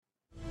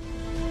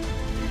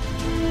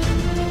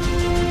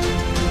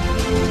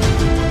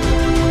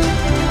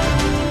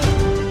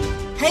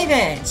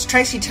it's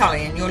Tracy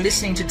Tully, and you're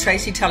listening to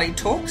Tracy Tully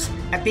Talks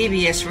at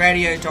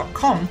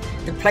bbsradio.com,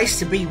 the place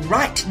to be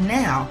right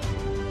now.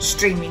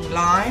 Streaming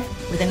live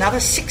with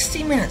another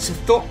 60 minutes of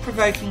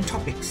thought-provoking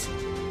topics,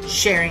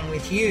 sharing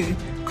with you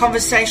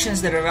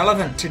conversations that are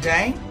relevant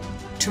today,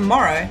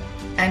 tomorrow,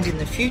 and in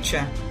the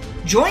future.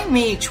 Join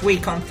me each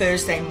week on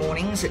Thursday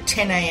mornings at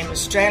 10 a.m.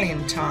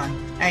 Australian time,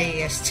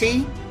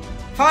 AEST,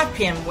 5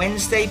 p.m.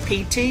 Wednesday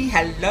PT.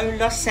 Hello,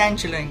 Los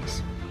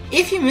Angeles.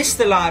 If you missed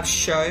the live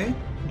show,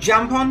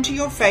 jump onto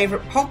your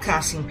favourite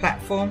podcasting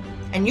platform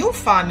and you'll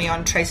find me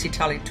on Tracy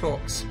Tully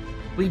Talks.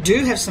 We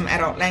do have some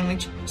adult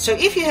language, so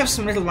if you have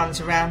some little ones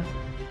around,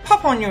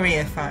 pop on your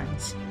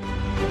earphones.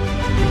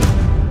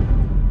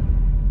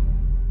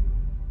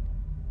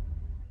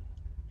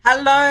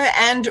 Hello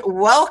and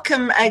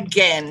welcome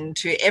again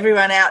to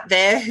everyone out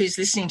there who's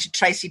listening to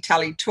Tracy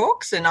Tully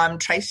Talks, and I'm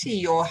Tracy,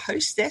 your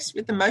hostess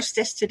with the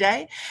mostess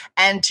today,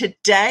 and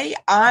today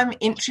I'm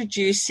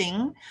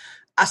introducing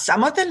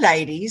some of the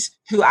ladies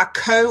who are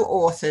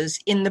co-authors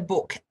in the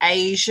book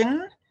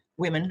Asian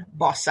Women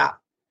Boss Up.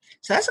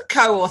 So that's a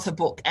co-author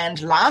book, and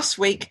last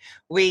week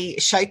we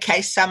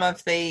showcased some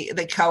of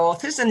the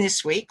co-authors, and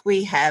this week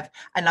we have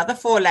another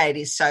 4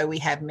 ladies. So we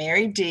have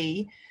Mary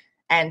D,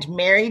 and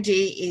Mary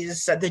D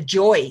is the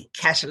Joy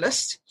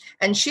Catalyst,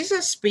 and she's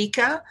a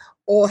speaker,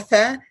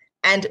 author,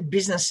 and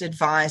business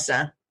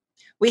advisor.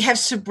 We have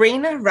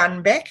Sabrina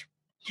Runbeck,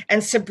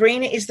 and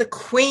Sabrina is the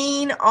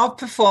queen of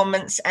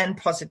performance and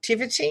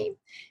positivity,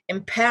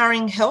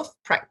 empowering health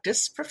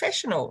practice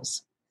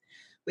professionals.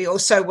 We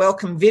also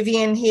welcome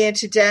Vivian here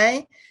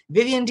today.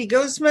 Vivian de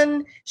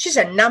Guzman, she's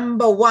a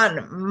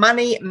 #1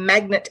 money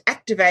magnet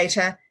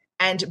activator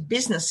and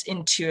business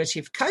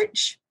intuitive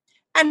coach.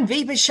 And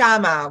Vibha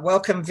Sharma,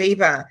 welcome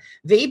Vibha.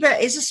 Vibha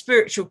is a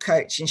spiritual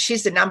coach, and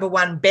she's the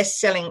 #1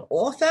 best-selling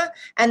author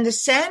and the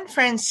San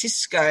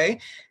Francisco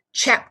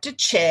chapter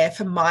chair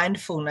for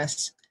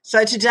mindfulness.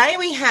 So today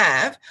we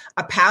have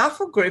a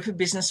powerful group of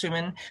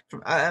businesswomen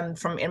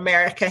from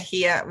America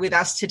here with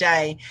us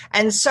today.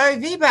 And so,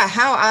 Vibha,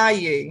 how are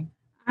you?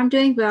 I'm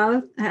doing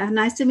well.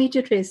 Nice to meet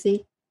you,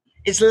 Tracy.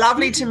 It's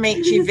lovely to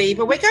meet you,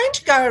 Vibha. We're going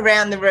to go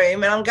around the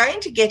room, and I'm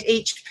going to get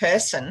each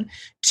person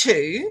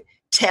to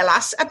tell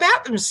us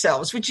about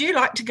themselves. Would you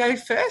like to go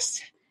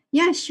first?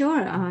 Yeah,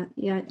 sure. My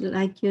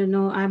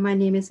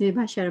name is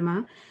Vibha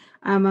Sharma.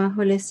 I'm a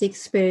holistic,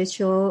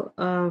 spiritual,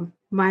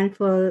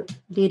 mindful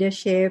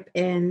leadership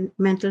and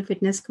mental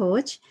fitness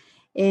coach.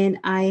 And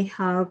I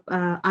help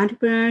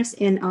entrepreneurs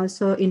and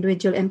also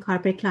individual and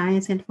corporate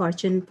clients and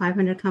Fortune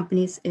 500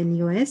 companies in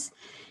US.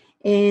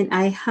 And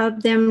I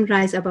help them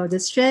rise above the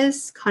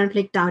stress,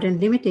 conflict, doubt, and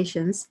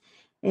limitations,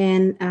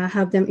 and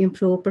help them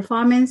improve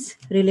performance,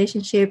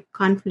 relationship,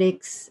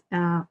 conflicts,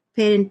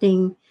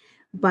 parenting,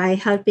 by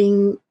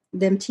helping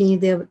them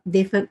change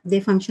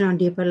their function on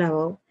deeper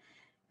level.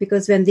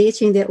 Because when they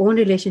change their own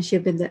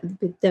relationship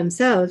with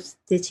themselves,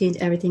 they change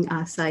everything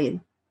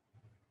outside.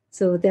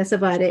 So that's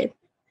about it.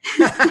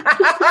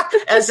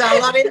 There's a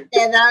lot in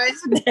there, though,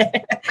 isn't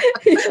there?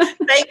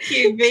 Thank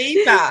you,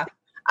 Vibha.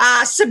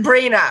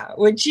 Sabrina,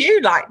 would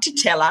you like to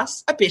tell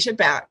us a bit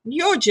about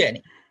your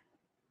journey?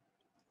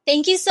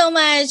 Thank you so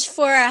much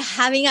for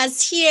having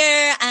us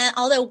here. And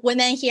all the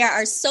women here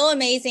are so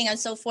amazing. I'm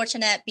so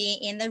fortunate being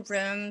in the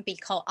room, be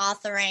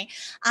co-authoring.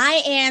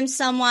 I am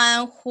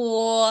someone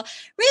who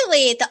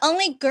really the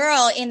only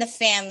girl in the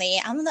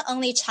family. I'm the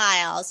only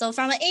child. So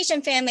from an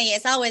Asian family,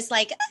 it's always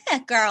like,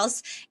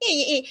 girls,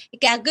 you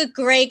get a good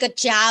grade, good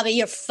job, and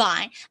you're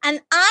fine.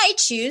 And I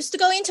choose to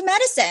go into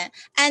medicine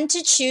and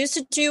to choose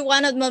to do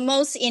one of the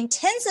most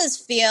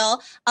intensest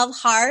field of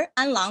heart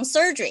and lung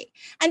surgery.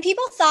 And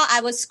people thought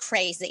I was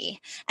crazy.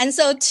 And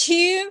so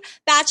 2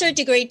 bachelor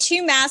degree,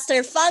 2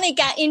 master, finally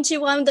got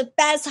into one of the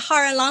best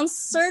heart and lung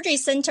surgery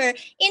center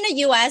in the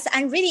US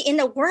and really in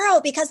the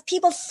world, because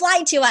people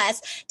fly to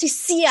us to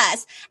see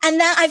us. And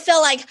then I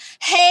feel like,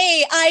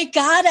 hey, I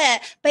got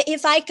it. But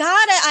if I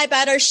got it, I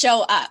better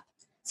show up.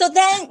 So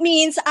that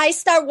means I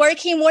start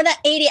working more than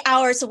 80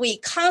 hours a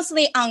week,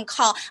 constantly on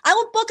call. I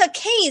will book a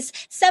case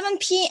 7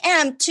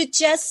 p.m. to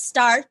just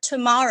start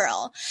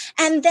tomorrow.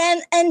 And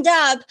then end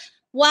up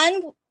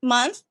 1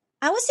 month,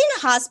 I was in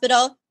a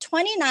hospital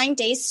 29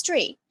 days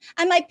straight,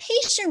 and my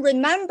patient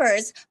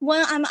remembers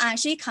when I'm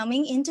actually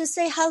coming in to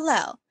say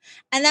hello.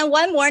 And then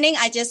one morning,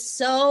 I just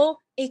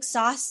so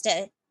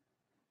exhausted,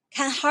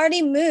 can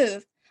hardly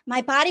move.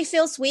 My body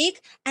feels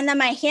weak, and then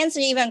my hands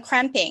are even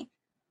cramping.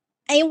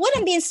 And it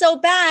wouldn't be so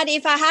bad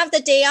if I have the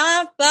day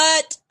off,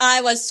 but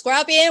I was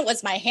scrubbing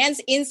with my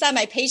hands inside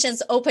my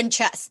patient's open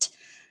chest.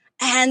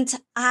 And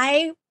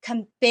I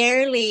can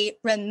barely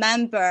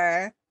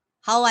remember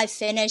how I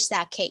finished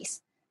that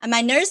case. And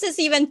my nurses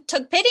even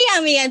took pity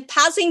on me and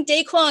passing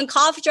Dayquil and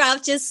cough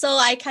drops just so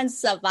I can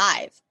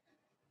survive.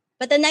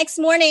 But the next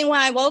morning when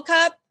I woke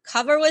up,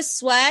 covered with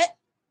sweat,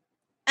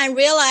 and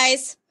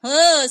realized,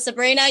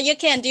 Sabrina, you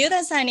can't do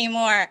this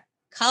anymore.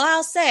 Call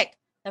out sick.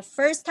 The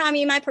first time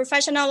in my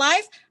professional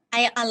life,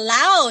 I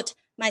allowed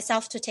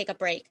myself to take a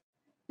break.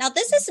 Now,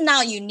 this is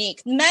not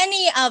unique.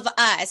 Many of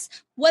us,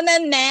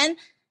 women, men,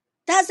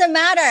 Doesn't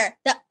matter.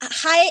 The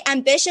high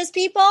ambitious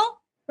people,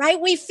 right?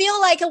 We feel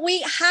like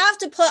we have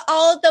to put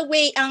all the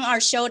weight on our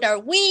shoulder.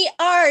 We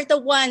are the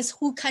ones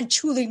who can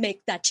truly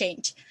make that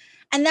change.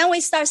 And then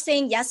we start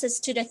saying yeses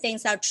to the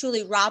things that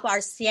truly rob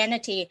our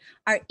sanity,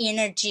 our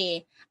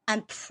energy,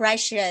 and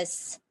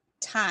precious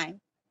time.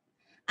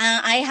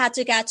 And I had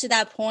to get to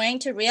that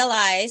point to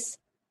realize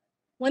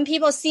when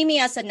people see me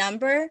as a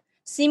number,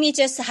 see me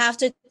just have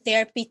to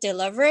therapy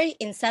delivery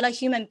instead of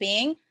human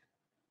being,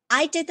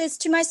 I did this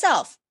to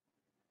myself.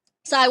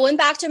 So I went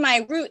back to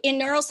my root in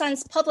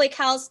neuroscience public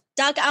health,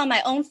 dug out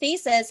my own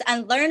thesis,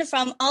 and learned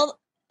from all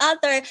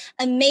other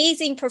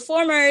amazing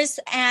performers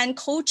and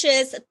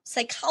coaches,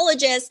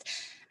 psychologists,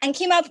 and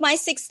came up with my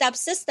 6-step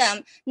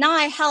system. Now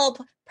I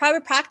help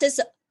private practice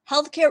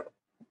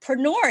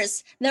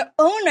healthcarepreneurs, their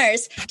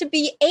owners, to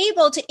be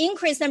able to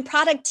increase their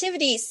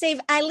productivity, save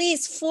at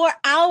least 4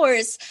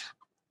 hours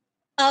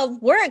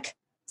of work,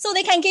 so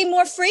they can gain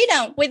more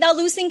freedom without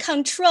losing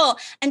control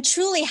and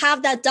truly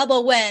have that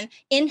double win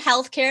in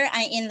healthcare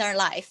and in their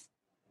life.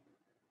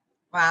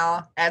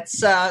 Wow,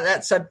 that's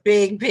a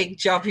big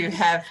job you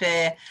have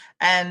there.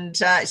 And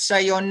so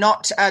you're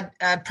not a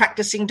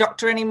practicing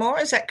doctor anymore,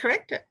 is that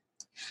correct?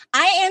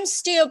 I am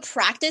still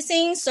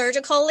practicing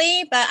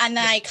surgically, and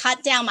then I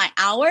cut down my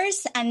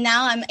hours, and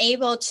now I'm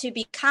able to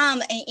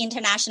become an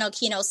international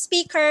keynote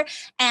speaker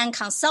and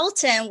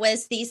consultant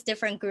with these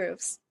different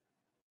groups.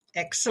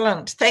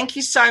 Excellent. Thank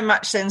you so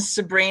much then,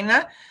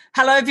 Sabrina.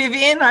 Hello,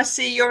 Vivian. I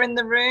see you're in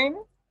the room.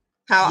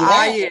 How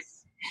are you?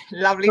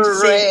 Lovely to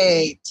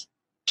see you.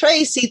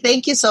 Tracy,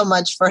 thank you so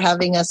much for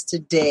having us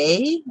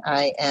today.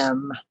 I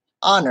am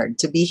honored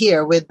to be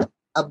here with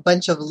a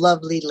bunch of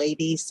lovely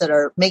ladies that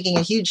are making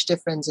a huge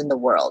difference in the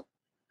world.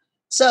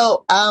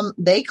 So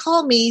they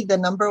call me the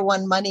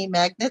 #1 money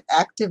magnet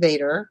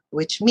activator,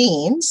 which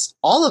means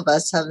all of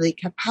us have the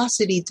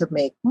capacity to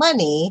make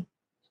money,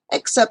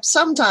 except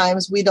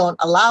sometimes we don't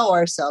allow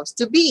ourselves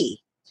to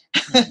be.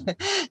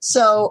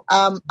 So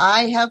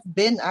I have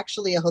been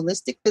actually a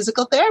holistic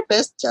physical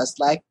therapist, just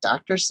like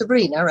Dr.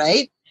 Sabrina,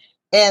 right?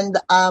 And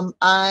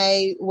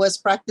I was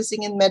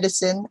practicing in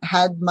medicine,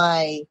 had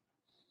my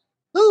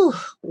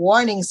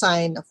warning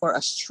sign for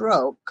a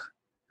stroke,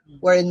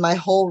 wherein my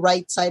whole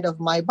right side of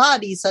my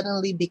body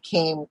suddenly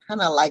became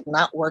kind of like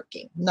not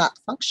working, not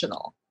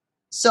functional.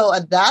 So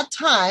at that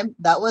time,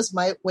 that was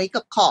my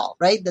wake-up call,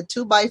 right? The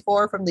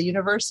 2x4 from the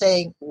universe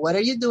saying, what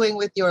are you doing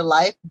with your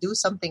life? Do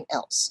something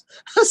else.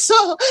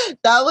 So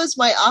that was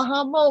my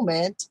aha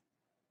moment.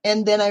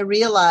 And then I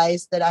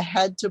realized that I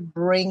had to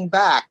bring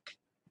back,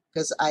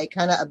 because I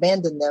kind of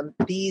abandoned them,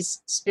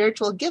 these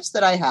spiritual gifts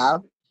that I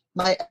have,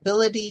 my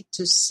ability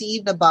to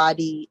see the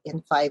body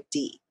in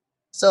 5D.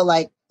 So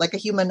like a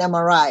human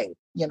MRI,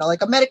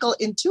 like a medical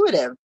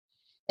intuitive.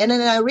 And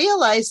then I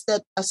realized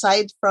that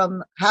aside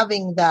from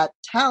having that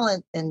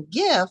talent and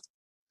gift,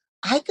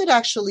 I could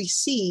actually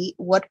see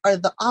what are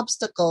the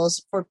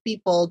obstacles for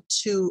people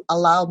to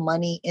allow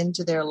money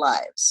into their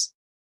lives.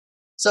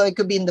 So it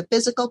could be in the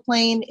physical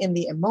plane, in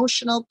the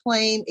emotional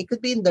plane, it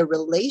could be in the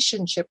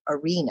relationship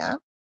arena,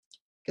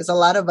 because a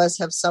lot of us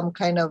have some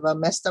kind of a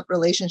messed up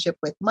relationship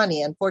with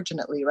money,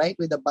 unfortunately, right?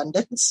 With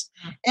abundance,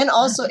 and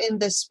also in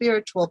the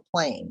spiritual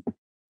plane.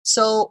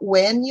 So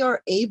when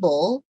you're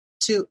able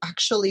to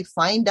actually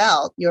find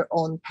out your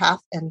own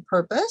path and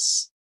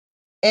purpose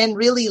and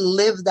really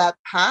live that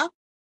path,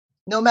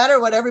 no matter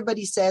what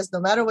everybody says,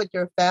 no matter what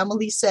your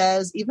family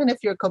says, even if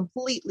you're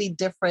completely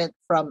different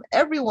from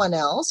everyone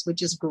else,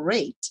 which is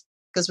great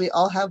because we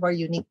all have our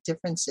unique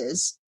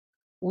differences,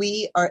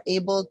 we are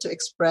able to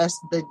express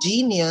the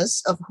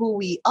genius of who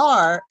we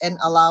are and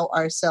allow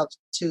ourselves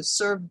to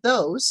serve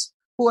those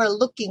who are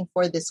looking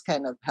for this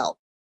kind of help.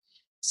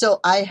 So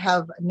I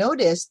have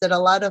noticed that a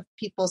lot of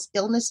people's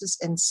illnesses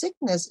and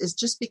sickness is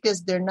just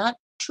because they're not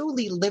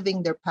truly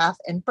living their path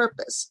and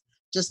purpose.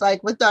 Just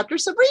like what Dr.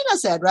 Sabrina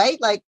said, right?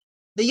 Like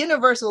the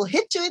universe will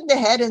hit you in the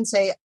head and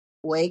say,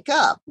 wake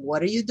up.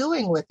 What are you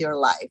doing with your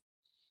life?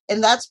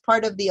 And that's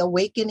part of the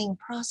awakening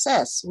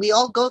process. We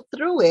all go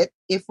through it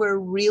if we're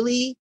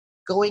really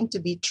going to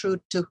be true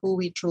to who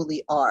we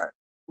truly are.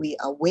 We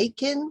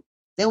awaken,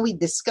 then we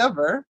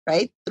discover,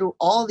 right? Through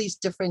all these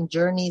different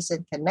journeys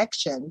and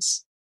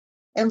connections.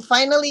 And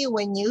finally,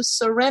 when you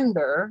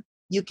surrender,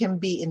 you can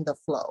be in the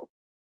flow.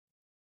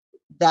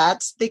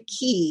 That's the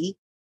key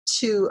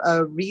to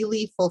a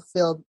really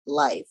fulfilled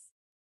life.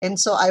 And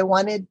so I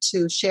wanted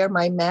to share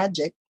my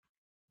magic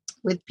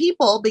with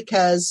people,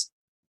 because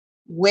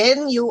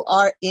when you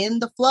are in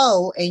the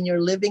flow and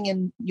you're living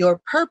in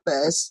your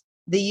purpose,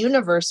 the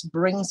universe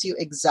brings you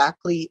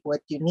exactly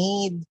what you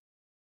need,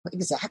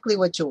 exactly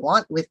what you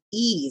want with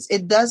ease.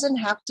 It doesn't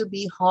have to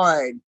be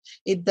hard.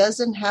 It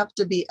doesn't have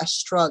to be a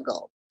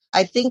struggle.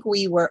 I think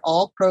we were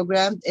all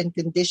programmed and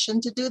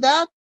conditioned to do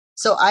that.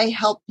 So I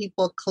help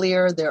people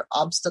clear their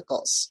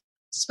obstacles,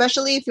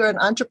 especially if you're an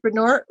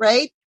entrepreneur,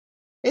 right?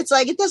 It's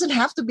like, it doesn't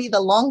have to be the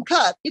long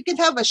cut. You can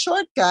have a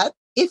shortcut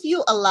if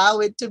you allow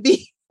it to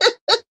be.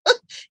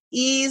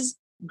 Ease,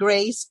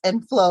 grace,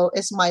 and flow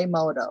is my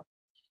motto.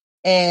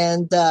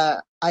 And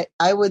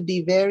I would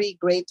be very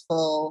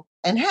grateful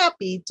and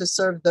happy to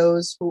serve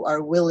those who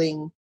are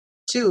willing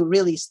to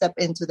really step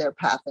into their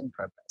path and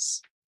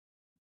purpose.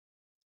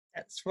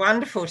 That's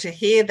wonderful to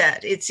hear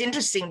that. It's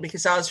interesting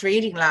because I was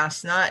reading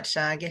last night,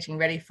 getting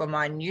ready for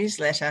my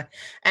newsletter,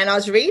 and I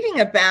was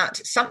reading about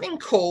something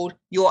called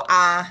your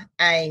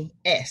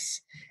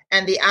RAS.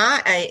 And the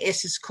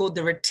RAS is called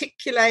the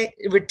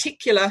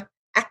reticular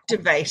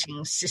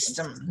activating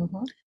system.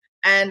 Mm-hmm.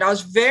 And I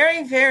was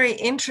very, very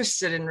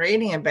interested in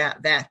reading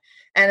about that.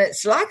 And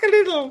it's like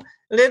a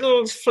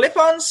little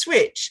flip-on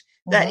switch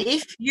that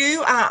if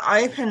you are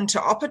open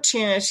to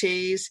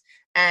opportunities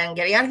and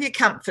getting out of your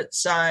comfort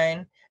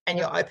zone, and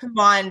you're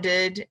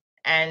open-minded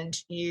and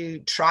you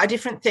try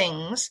different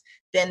things,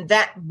 then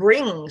that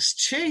brings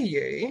to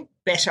you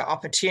better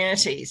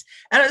opportunities.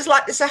 And it was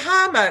like this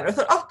aha moment. I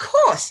thought, of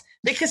course,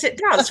 because it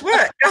does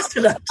work,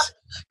 doesn't it?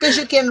 Because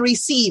you can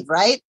receive,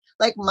 right?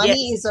 Like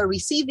money Yes. is a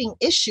receiving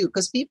issue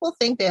because people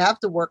think they have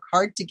to work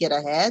hard to get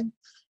ahead.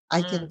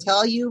 I can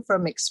tell you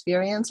from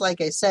experience, like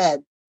I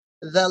said,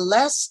 the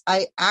less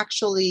I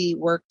actually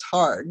worked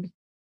hard,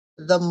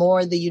 the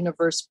more the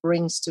universe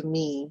brings to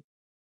me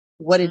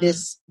what it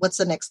is, what's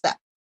the next step?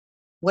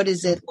 What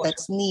is it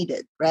that's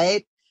needed,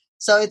 right?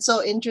 So it's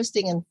so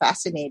interesting and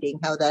fascinating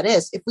how that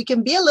is. If we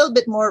can be a little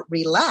bit more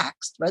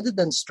relaxed rather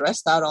than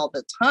stressed out all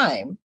the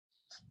time,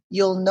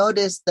 you'll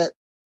notice that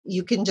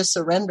you can just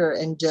surrender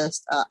and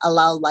just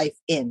allow life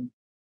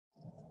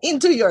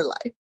into your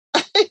life.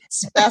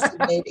 It's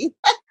fascinating.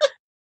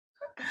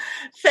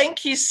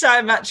 Thank you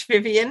so much,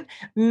 Vivian.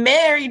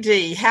 Mary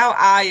D, how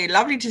are you?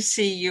 Lovely to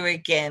see you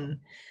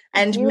again.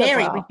 And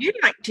Mary, would you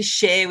like to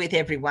share with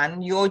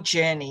everyone your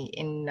journey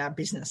in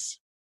business?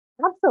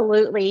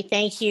 Absolutely.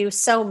 Thank you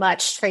so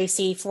much,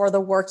 Tracy, for the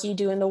work you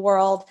do in the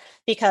world,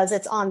 because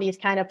it's on these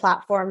kind of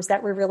platforms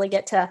that we really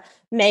get to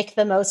make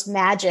the most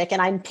magic.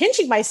 And I'm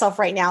pinching myself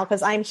right now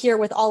because I'm here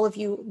with all of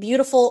you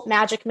beautiful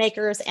magic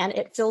makers, and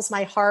it fills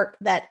my heart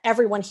that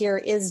everyone here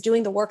is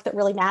doing the work that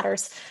really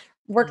matters,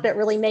 work that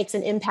really makes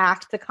an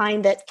impact, the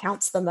kind that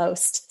counts the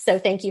most. So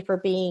thank you for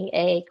being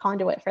a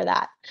conduit for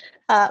that.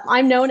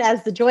 I'm known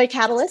as the Joy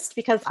Catalyst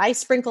because I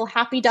sprinkle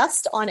happy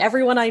dust on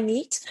everyone I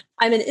meet.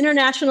 I'm an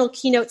international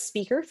keynote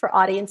speaker for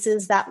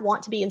audiences that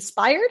want to be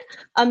inspired,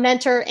 a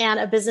mentor,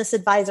 and a business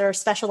advisor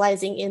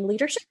specializing in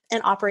leadership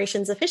and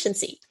operations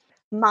efficiency.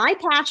 My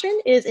passion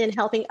is in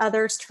helping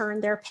others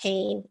turn their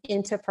pain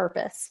into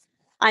purpose.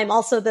 I'm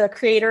also the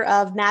creator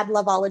of Mad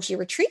Loveology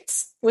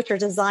Retreats, which are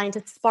designed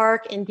to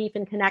spark and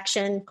deepen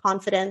connection,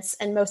 confidence,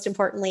 and most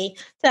importantly,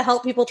 to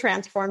help people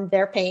transform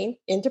their pain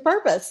into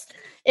purpose.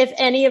 If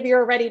any of you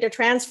are ready to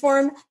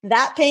transform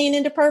that pain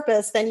into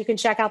purpose, then you can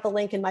check out the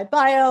link in my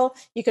bio.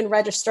 You can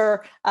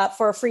register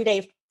for a free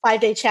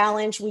 5-day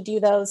challenge. We do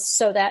those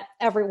so that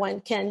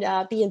everyone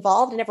can be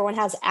involved and everyone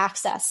has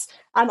access.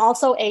 I'm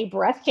also a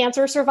breast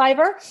cancer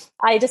survivor.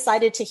 I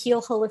decided to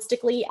heal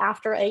holistically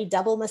after a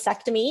double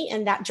mastectomy,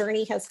 and that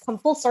journey has come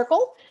full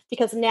circle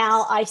because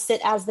now I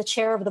sit as the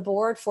chair of the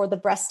board for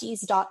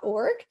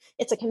thebreasties.org.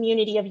 It's a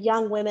community of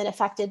young women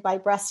affected by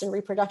breast and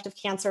reproductive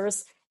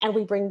cancers, and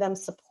we bring them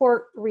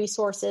support,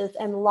 resources,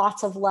 and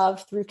lots of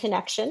love through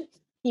connection.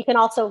 You can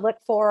also look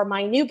for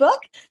my new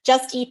book,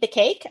 Just Eat the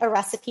Cake, a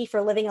recipe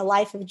for living a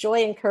life of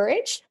joy and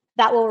courage.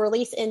 That will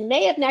release in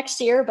May of next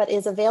year, but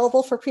is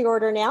available for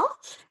pre-order now.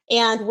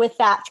 And with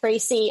that,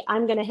 Tracy,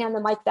 I'm going to hand the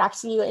mic back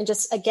to you and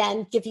just,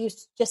 again, give you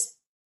just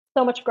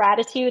so much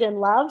gratitude and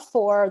love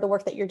for the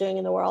work that you're doing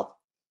in the world.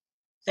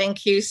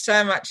 Thank you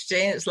so much, Dee.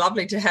 It's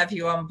lovely to have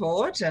you on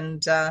board.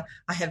 And I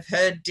have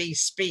heard Dee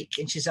speak,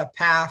 and she's a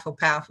powerful,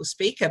 powerful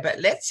speaker. But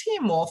let's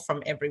hear more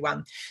from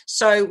everyone.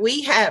 So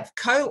we have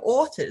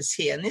co-authors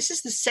here, and this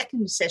is the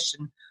second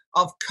session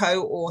of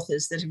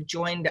co-authors that have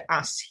joined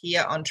us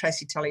here on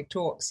Tracy Tully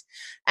Talks.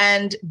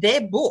 And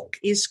their book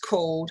is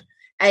called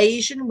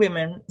Asian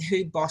Women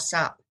Who Boss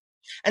Up.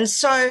 And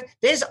so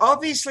there's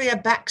obviously a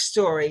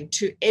backstory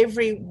to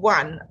every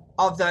one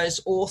of those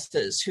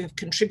authors who have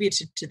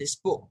contributed to this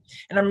book.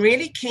 And I'm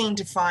really keen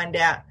to find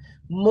out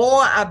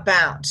more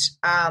about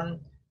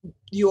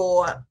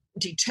your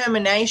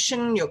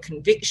determination, your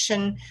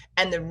conviction,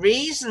 and the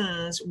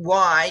reasons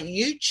why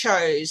you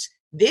chose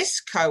this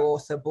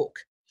co-author book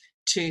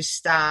to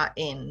star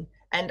in.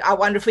 And I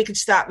wonder if we could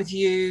start with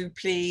you,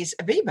 please,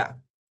 Vibha.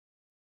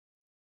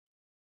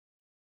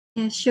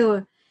 Yeah,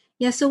 sure.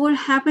 Yeah, so what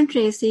happened,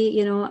 Tracy,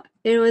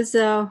 it was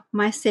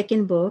my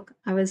second book.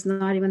 I was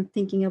not even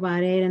thinking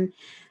about it.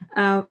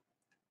 And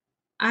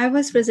I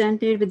was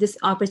presented with this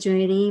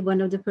opportunity.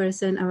 One of the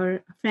person,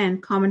 our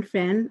friend, common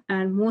friend,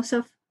 and most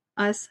of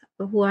us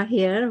who are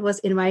here was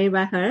invited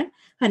by her.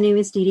 Her name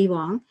is Didi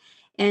Wong,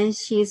 and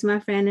she's my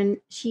friend. And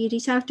she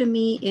reached out to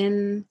me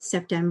in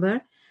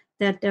September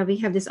that we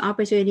have this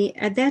opportunity.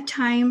 At that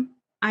time,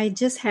 I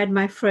just had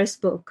my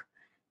first book,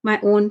 my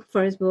own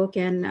first book,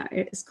 and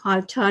it's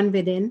called Turn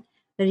Within,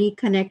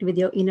 Reconnect with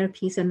Your Inner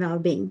Peace and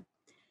Well-Being.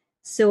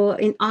 So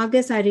in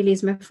August, I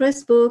released my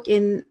first book.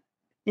 In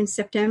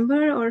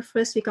September or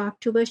first week of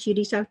October, she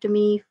reached out to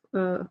me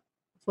for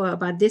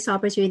about this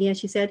opportunity, and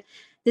she said,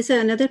 this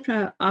is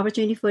another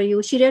opportunity for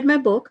you. She read my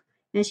book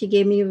and she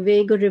gave me a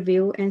very good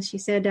review. And she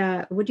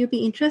said, would you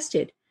be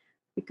interested?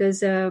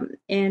 Because,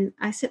 and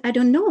I said, I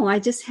don't know. I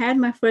just had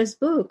my first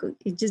book.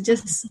 It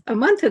just a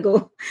month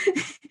ago.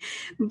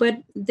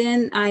 But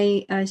then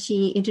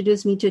she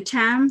introduced me to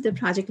Tam, the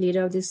project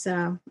leader of this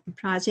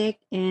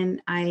project.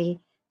 And I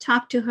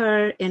talked to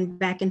her and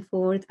back and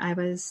forth.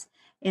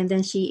 And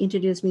then she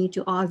introduced me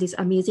to all these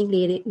amazing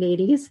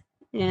ladies.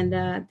 And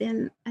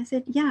then I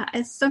said, yeah,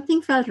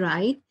 something felt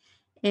right.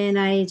 And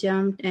I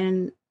jumped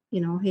and,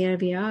 here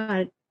we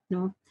are,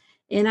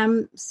 and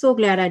I'm so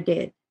glad I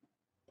did.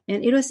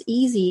 And it was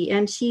easy.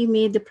 And she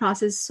made the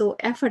process so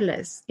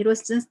effortless. It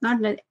was just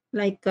not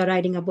like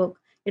writing a book.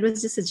 It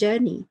was just a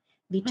journey.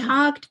 We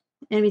talked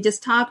and we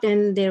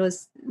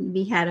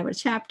had our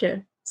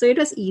chapter. So it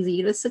was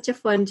easy. It was such a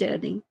fun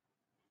journey.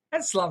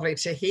 That's lovely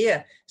to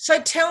hear. So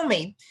tell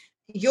me,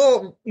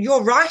 you're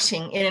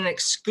writing in an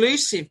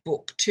exclusive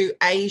book to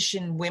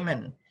Asian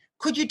women.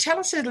 Could you tell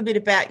us a little bit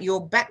about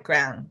your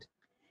background?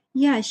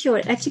 Yeah,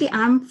 sure. Actually,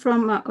 I'm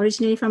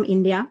originally from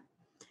India.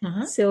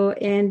 So,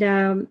 and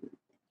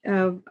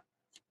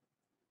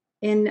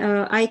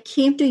I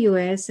came to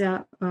US.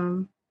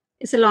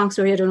 It's a long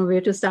story. I don't know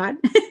where to start.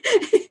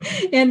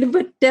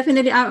 But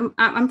definitely,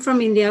 I'm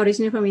from India,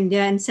 originally from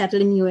India, and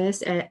settled in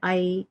US.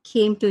 I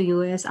came to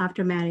US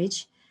after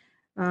marriage.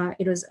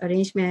 It was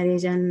arranged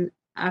marriage, and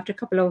after a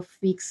couple of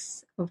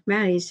weeks of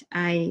marriage,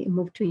 I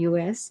moved to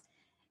US.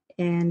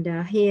 And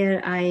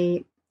here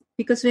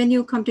because when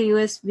you come to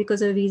US,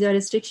 because of visa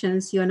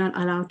restrictions, you're not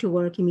allowed to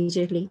work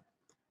immediately.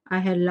 I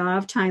had a lot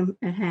of time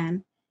at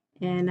hand,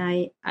 and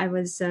I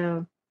was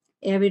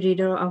avid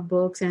reader of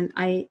books, and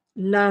I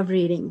love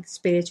reading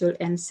spiritual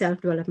and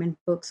self-development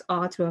books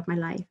all throughout my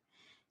life.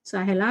 So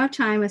I had a lot of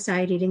time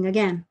aside reading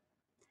again.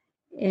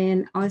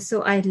 And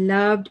also I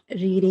loved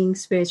reading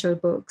spiritual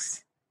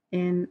books.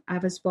 And I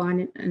was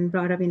born and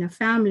brought up in a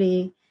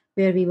family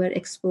where we were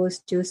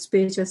exposed to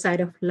spiritual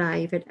side of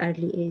life at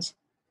early age.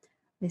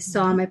 I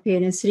saw my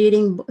parents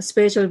reading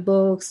spiritual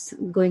books,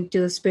 going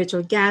to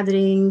spiritual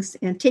gatherings,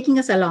 and taking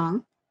us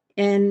along.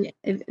 And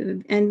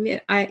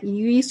you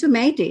used to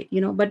meditate,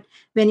 but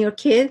when you're a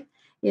kid,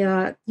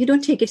 you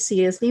don't take it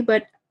seriously.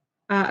 But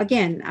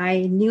again,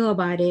 I knew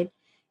about it.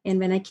 And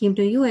when I came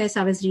to US,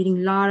 I was reading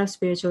a lot of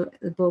spiritual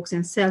books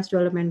and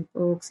self-development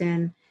books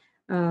and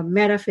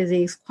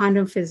metaphysics,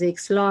 quantum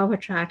physics, law of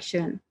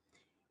attraction.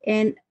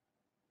 And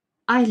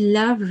I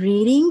love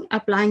reading,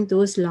 applying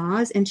those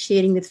laws and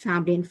sharing with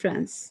family and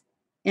friends.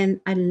 And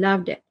I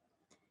loved it.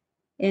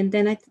 And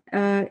then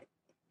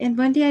and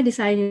one day I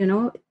decided,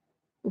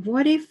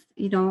 what if,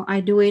 I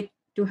do it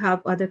to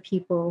help other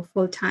people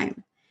full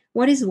time?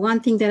 What is one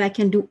thing that I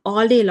can do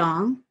all day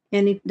long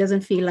and it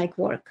doesn't feel like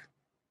work?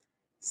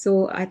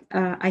 So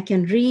I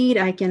can read,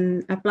 I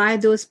can apply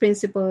those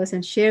principles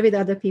and share with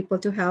other people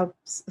to help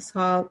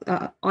solve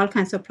all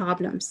kinds of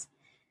problems.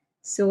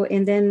 So,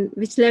 and then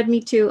which led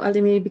me to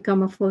ultimately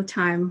become a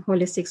full-time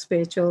holistic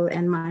spiritual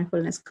and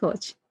mindfulness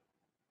coach.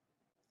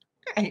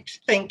 Great,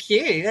 thank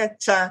you.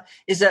 That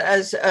is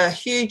a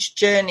huge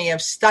journey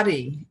of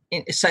study,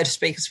 so to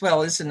speak, as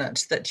well, isn't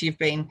it? That you've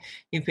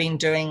been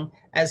doing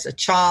as a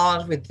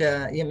child with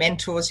your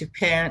mentors, your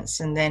parents,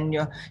 and then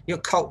your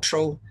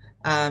cultural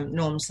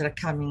norms that are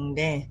coming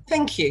there.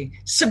 Thank you,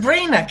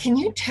 Sabrina. Can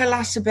you tell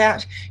us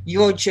about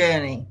your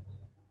journey?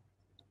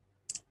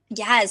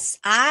 Yes,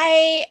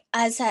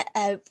 as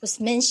I was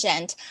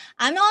mentioned,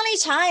 I'm the only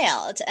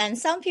child, and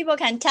some people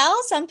can tell,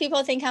 some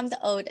people think I'm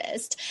the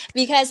oldest,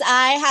 because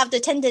I have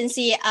the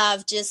tendency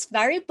of just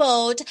very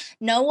bold,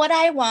 know what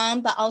I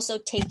want, but also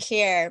take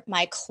care of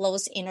my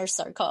close inner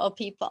circle of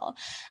people.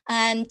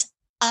 And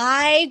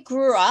I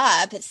grew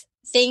up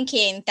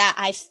thinking that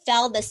I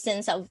felt the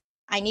sense of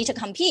I need to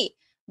compete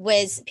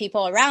with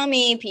people around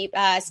me,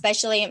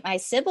 especially my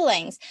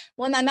siblings.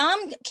 When my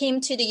mom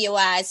came to the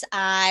US,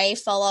 I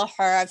followed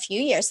her a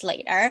few years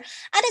later. At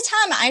the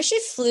time, I actually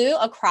flew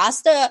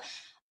across the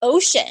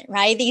ocean,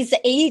 right? These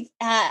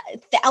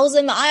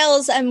 8,000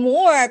 miles and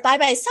more by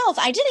myself.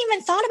 I didn't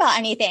even thought about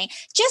anything.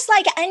 Just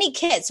like any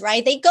kids,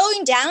 right? They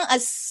going down a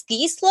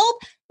ski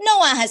slope. No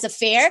one has a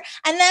fear.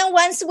 And then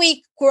once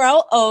we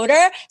grow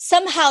older,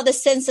 somehow the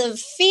sense of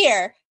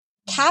fear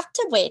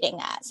captivating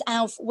us.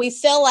 And we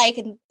feel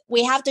like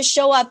we have to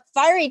show up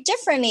very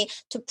differently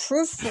to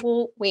prove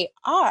who we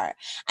are.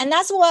 And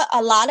that's what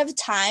a lot of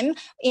time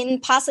in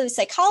positive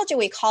psychology,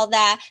 we call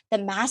that the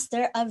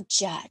master of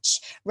judge,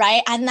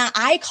 right? And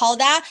I call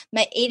that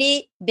my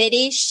itty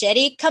bitty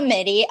shitty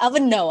committee of a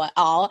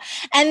know-it-all.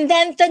 And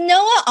then the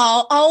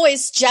know-it-all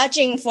always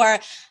judging for,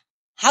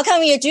 how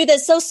come you do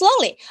this so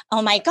slowly?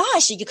 Oh my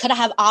gosh, you could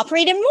have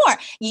operated more.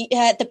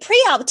 The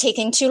pre-op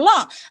taking too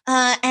long.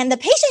 And the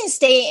patient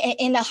stay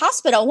in the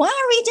hospital. When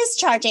are we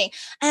discharging?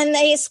 And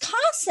it's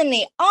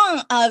constantly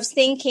on of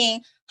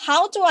thinking,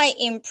 how do I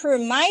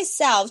improve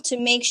myself to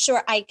make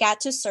sure I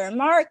get to certain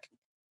mark?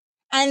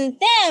 And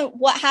then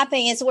what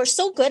happened is we're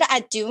so good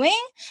at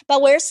doing,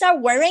 but we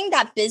start wearing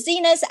that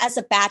busyness as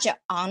a badge of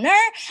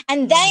honor.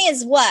 And then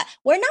is what?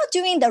 We're not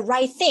doing the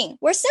right thing.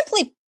 We're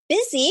simply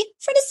busy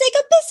for the sake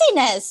of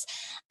busyness.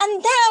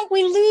 And then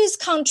we lose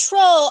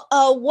control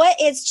of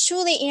what is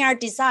truly in our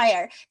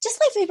desire.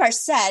 Just like Vibha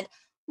said,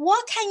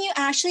 what can you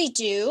actually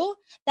do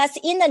that's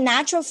in the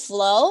natural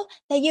flow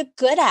that you're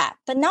good at?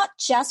 But not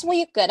just what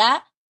you're good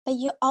at, but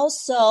you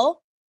also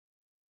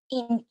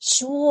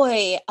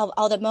enjoy of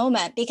all the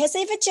moment. Because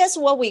if it's just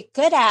what we're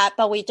good at,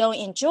 but we don't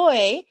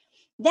enjoy,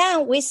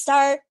 then we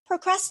start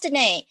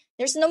procrastinate.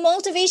 There's no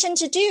motivation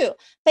to do.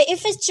 But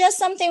if it's just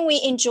something we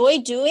enjoy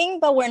doing,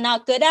 but we're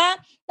not good at,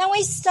 then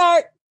we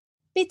start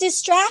be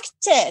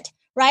distracted,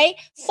 right?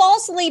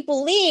 Falsely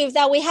believe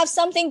that we have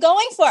something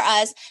going for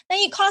us. Then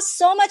it costs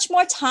so much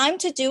more time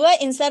to do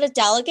it instead of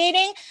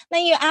delegating.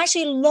 Then you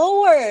actually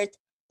lowered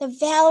the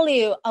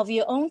value of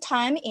your own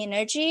time,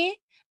 energy,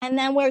 and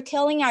then we're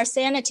killing our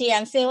sanity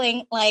and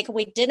feeling like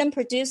we didn't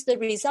produce the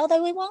result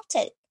that we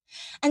wanted.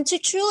 And to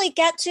truly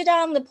get to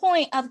the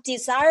point of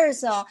desire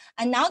zone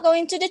and not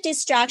going to the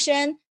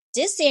distraction,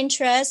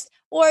 disinterest,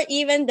 or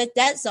even the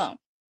dead zone.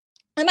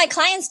 And my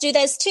clients do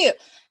this too.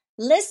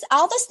 List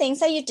all the things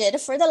that you did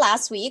for the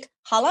last week,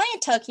 how long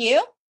it took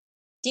you,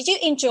 did you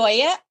enjoy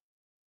it,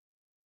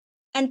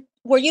 and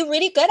were you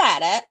really good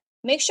at it?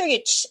 Make sure you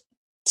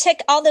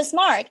tick all this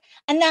mark.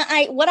 And then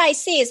what I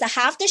see is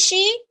half the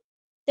sheet,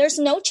 there's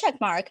no check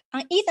mark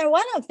on either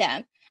one of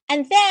them.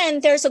 And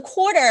then there's a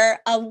quarter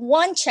of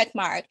one check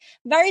mark.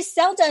 Very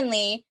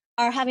seldomly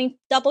are having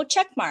double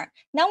check mark.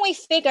 Now we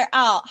figure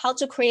out how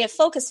to create a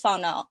focus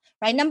funnel,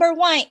 right? Number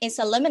one is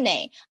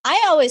eliminate.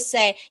 I always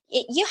say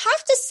you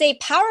have to say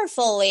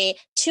powerfully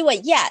to a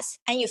yes,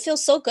 and you feel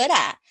so good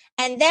at.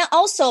 And then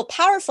also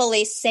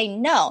powerfully say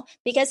no,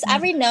 because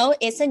every no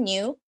is a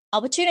new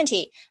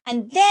opportunity.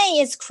 And then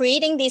it's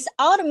creating this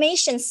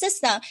automation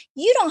system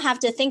you don't have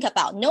to think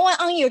about. No one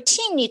on your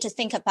team need to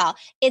think about.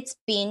 It's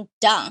being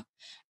done.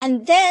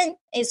 And then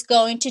it's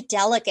going to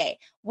delegate.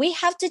 We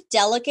have to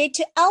delegate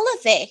to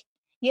elevate.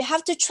 You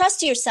have to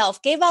trust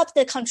yourself, give up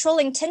the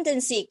controlling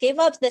tendency, give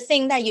up the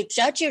thing that you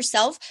judge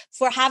yourself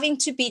for having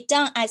to be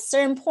done at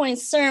certain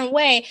points, certain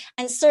way,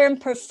 and certain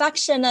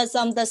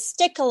perfectionism, the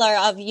stickler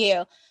of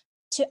you,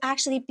 to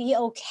actually be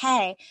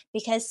okay,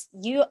 because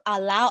you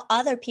allow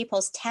other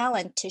people's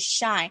talent to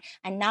shine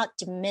and not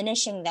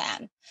diminishing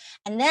them.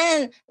 And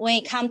then when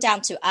it comes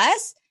down to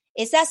us,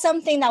 is that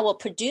something that will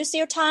produce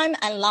your time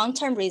and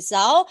long-term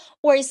result,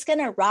 or is going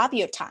to rob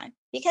your time?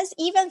 Because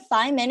even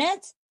 5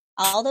 minutes,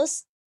 all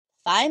those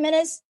 5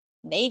 minutes,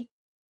 they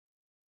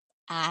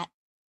add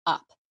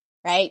up,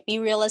 right? Be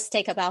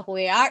realistic about who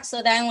we are.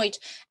 So then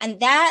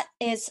and that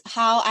is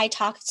how I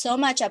talk so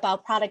much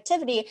about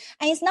productivity.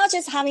 And it's not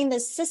just having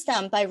this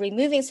system, by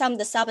removing some of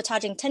the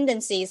sabotaging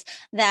tendencies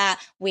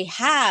that we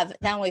have,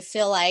 then we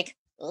feel like,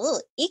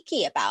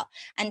 icky about,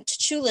 and to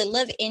truly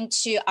live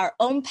into our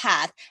own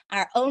path,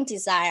 our own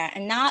desire,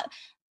 and not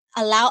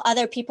allow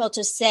other people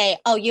to say,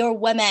 oh, you're a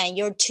woman,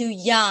 you're too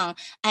young.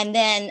 And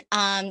then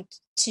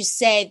to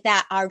say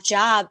that our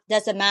job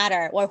doesn't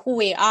matter or who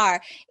we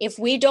are. If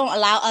we don't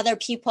allow other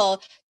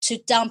people to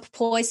dump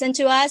poison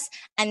to us,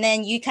 and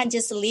then you can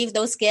just leave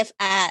those gifts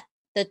at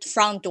the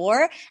front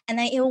door, and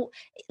then you'll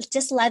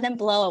just let them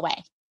blow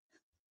away.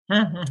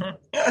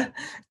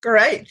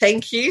 Great.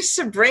 Thank you,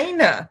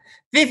 Sabrina.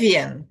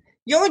 Vivian,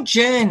 your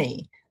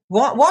journey,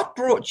 what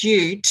brought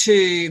you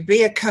to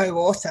be a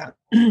co-author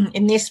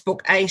in this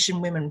book, Asian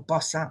Women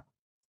Boss Up?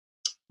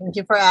 Thank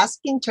you for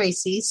asking,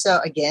 Tracy. So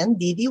again,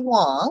 Didi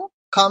Wong,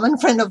 common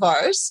friend of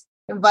ours,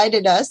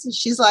 invited us, and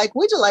she's like,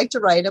 would you like to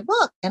write a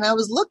book? And I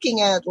was looking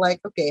at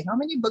okay, how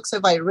many books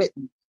have I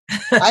written?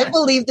 I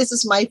believe this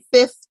is my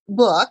 5th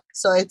book.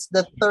 So it's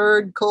the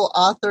 3rd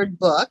co-authored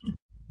book.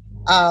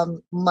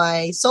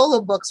 My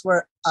solo books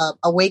were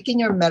Awaken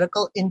Your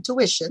Medical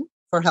Intuition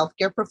for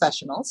healthcare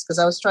professionals, because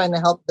I was trying to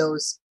help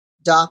those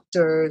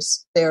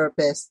doctors,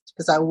 therapists,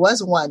 because I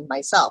was one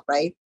myself,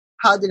 right?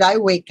 How did I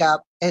wake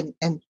up and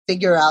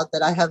figure out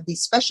that I have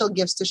these special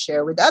gifts to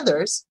share with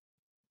others?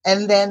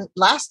 And then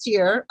last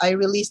year, I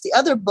released the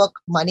other book,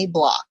 Money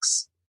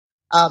Blocks,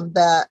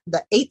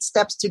 the 8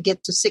 steps to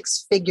get to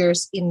 6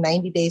 figures in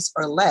 90 days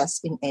or less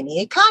in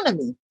any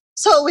economy.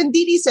 So when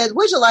Didi said,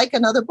 would you like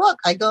another book?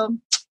 I go,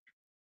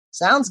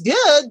 sounds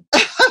good.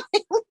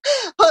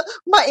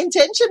 My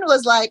intention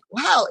was like,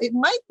 wow, it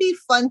might be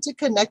fun to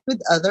connect with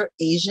other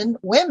Asian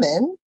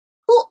women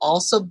who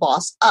also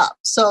boss up.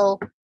 So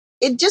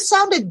it just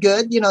sounded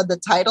good. The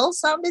title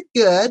sounded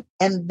good.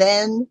 And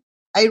then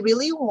I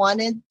really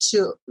wanted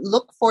to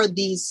look for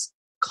these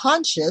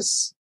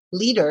conscious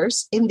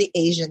leaders in the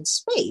Asian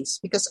space,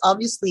 because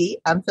obviously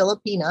I'm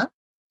Filipina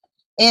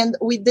and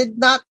we did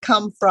not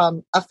come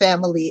from a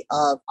family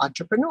of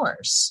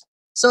entrepreneurs.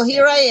 So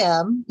here I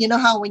am, you know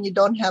how when you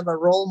don't have a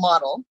role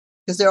model,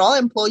 because they're all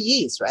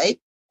employees, right?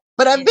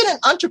 But I've been an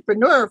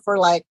entrepreneur for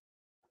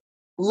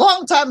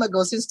long time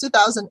ago, since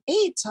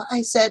 2008. So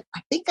I said,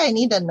 I think I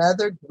need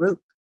another group,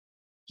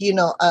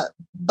 a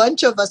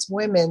bunch of us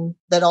women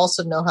that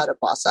also know how to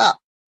boss up.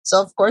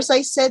 So of course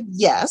I said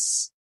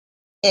yes.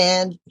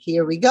 And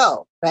here we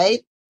go,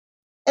 right?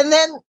 And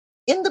then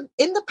in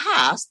the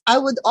past, I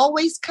would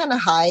always kind of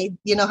hide.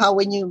 You know how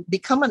when you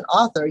become an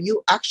author,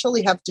 you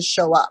actually have to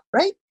show up,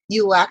 right?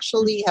 You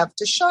actually have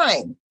to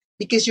shine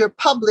because you're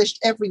published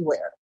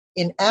everywhere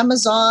in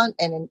Amazon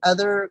and in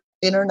other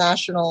in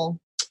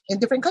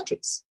different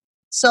countries.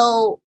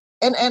 So,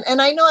 and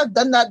I know I've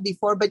done that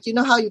before, but you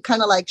know how you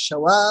kind of like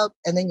show up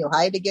and then you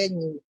hide again,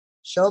 you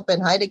show up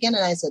and hide again.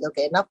 And I said,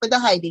 okay, enough with the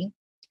hiding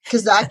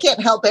because I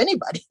can't help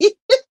anybody.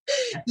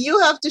 You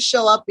have to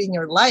show up in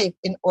your life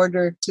in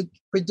order to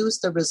produce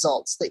the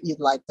results that you'd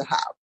like to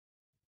have.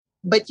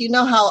 But you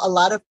know how a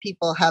lot of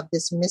people have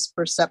this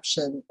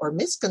misperception or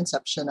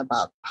misconception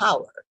about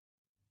power.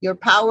 Your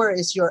power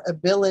is your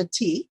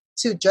ability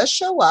to just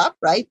show up,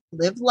 right?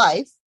 Live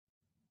life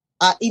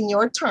in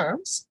your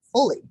terms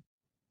fully.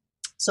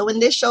 So when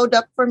this showed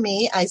up for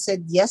me, I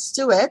said yes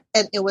to it.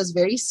 And it was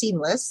very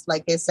seamless.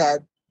 Like I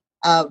said,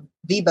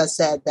 Vibha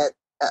said that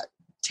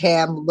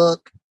Tam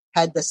Look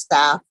had the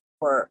staff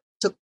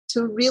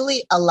to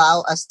really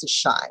allow us to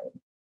shine.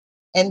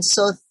 And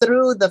so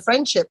through the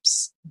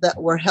friendships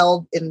that were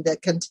held in the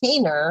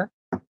container,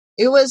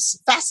 it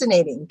was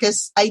fascinating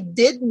because I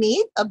did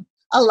meet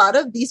a lot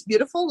of these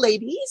beautiful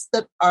ladies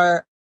that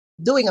are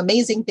doing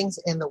amazing things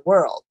in the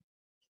world.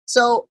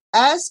 So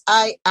as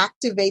I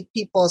activate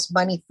people's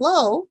money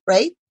flow,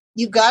 right,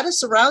 you got to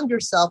surround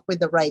yourself with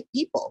the right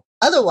people.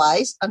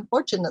 Otherwise,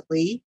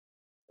 unfortunately,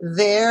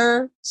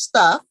 their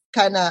stuff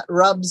kind of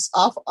rubs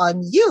off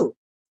on you.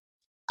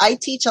 I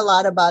teach a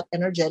lot about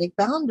energetic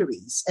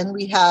boundaries, and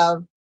we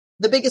have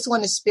the biggest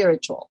one is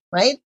spiritual,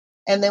 right?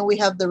 And then we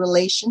have the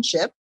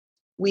relationship,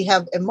 we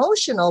have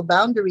emotional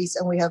boundaries,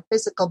 and we have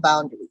physical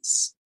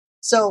boundaries.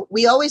 So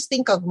we always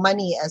think of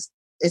money as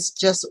it's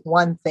just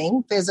one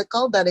thing,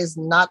 physical. That is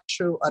not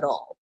true at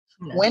all.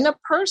 No. When a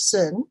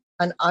person,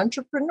 an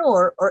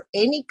entrepreneur, or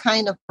any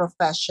kind of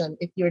profession,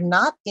 if you're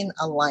not in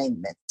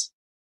alignment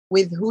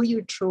with who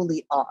you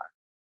truly are,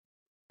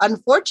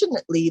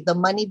 unfortunately, the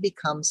money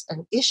becomes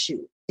an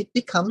issue. It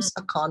becomes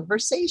a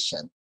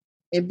conversation.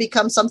 It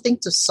becomes something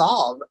to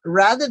solve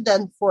rather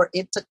than for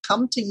it to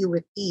come to you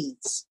with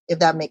ease, if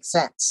that makes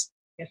sense.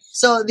 Yes.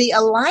 So the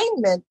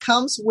alignment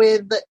comes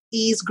with the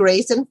ease,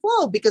 grace, and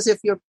flow, because if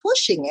you're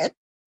pushing it,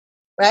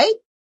 right,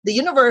 the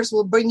universe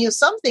will bring you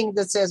something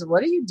that says,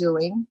 what are you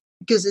doing?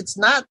 Because it's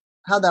not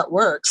how that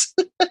works.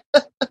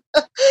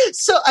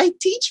 So I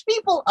teach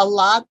people a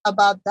lot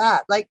about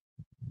that. Like,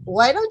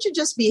 why don't you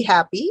just be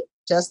happy?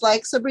 Just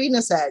like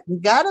Sabrina said, you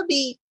got to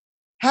be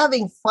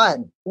having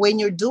fun when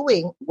you're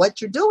doing what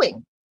you're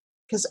doing.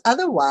 Because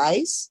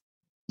otherwise,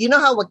 you know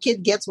how a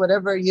kid gets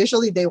whatever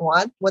usually they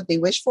want, what they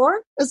wish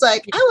for? It's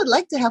like, I would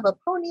like to have a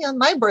pony on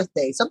my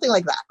birthday, something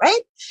like that,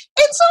 right?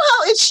 And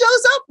somehow it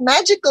shows up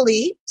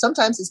magically.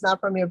 Sometimes it's not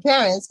from your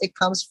parents. It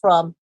comes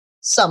from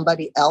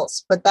somebody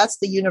else. But that's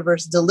the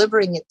universe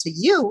delivering it to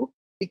you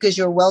because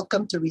you're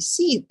welcome to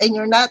receive. And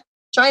you're not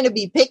trying to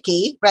be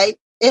picky, right?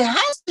 It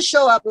has to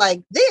show up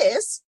like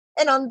this.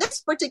 And on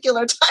this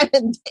particular time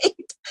and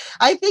date,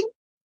 I think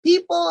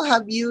people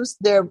have used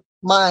their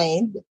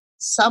mind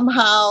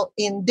somehow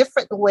in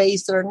different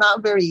ways that are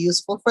not very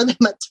useful for them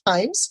at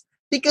times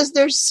because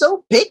they're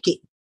so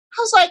picky.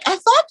 I was like, I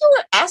thought you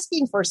were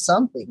asking for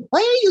something. Why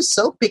are you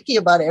so picky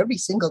about every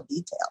single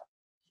detail?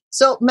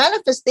 So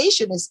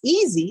manifestation is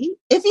easy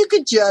if you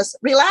could just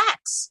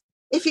relax.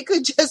 If you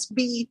could just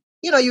be,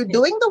 you're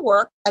doing the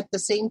work at the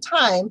same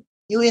time,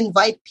 you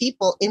invite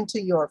people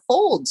into your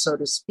fold, so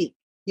to speak.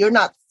 You're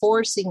not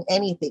forcing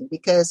anything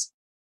because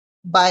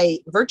by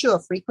virtue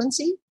of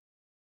frequency,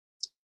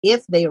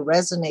 if they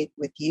resonate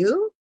with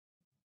you,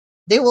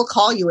 they will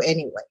call you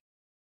anyway.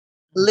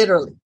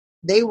 Literally,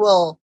 they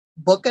will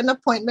book an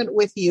appointment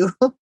with you.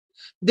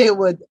 They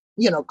would,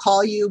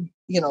 call you,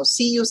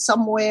 see you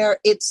somewhere.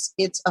 It's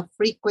a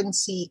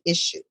frequency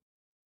issue.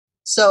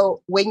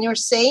 So when you're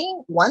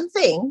saying one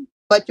thing,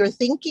 but you're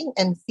thinking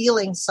and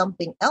feeling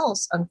something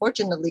else,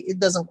 unfortunately, it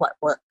doesn't quite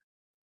work.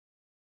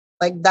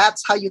 Like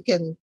that's how you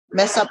can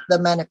mess up the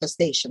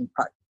manifestation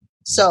part.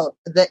 So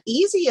the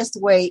easiest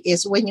way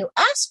is when you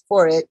ask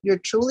for it, you're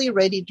truly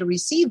ready to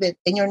receive it.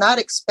 And you're not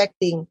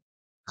expecting,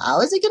 how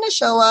is it going to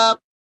show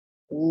up?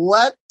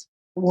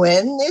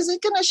 When is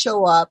it going to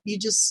show up? You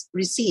just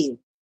receive.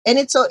 And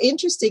it's so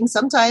interesting.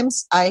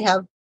 Sometimes I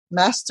have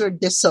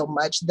mastered this so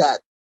much that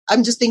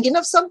I'm just thinking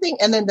of something.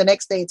 And then the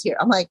next day it's here.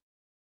 I'm like,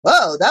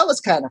 whoa, that was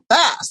kind of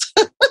fast.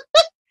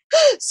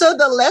 So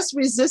the less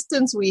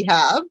resistance we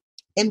have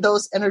in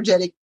those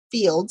energetic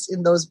fields,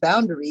 in those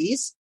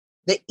boundaries,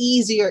 the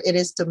easier it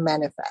is to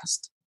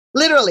manifest.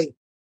 Literally,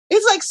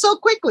 it's like so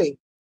quickly.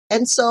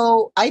 And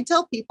so I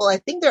tell people, I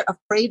think they're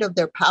afraid of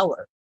their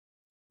power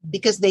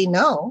because they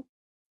know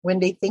when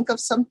they think of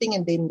something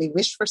and then they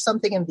wish for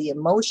something and the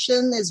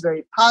emotion is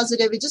very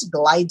positive, it just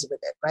glides with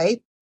it,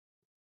 right?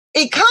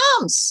 It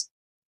comes.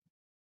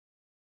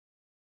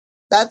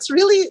 That's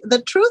really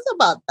the truth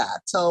about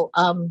that. So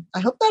I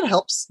hope that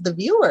helps the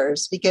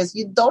viewers because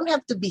you don't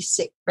have to be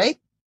sick, right?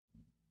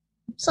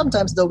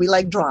 Sometimes, though, we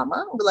like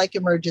drama, we like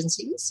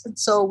emergencies. And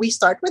so we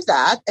start with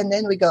that and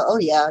then we go, oh,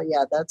 yeah,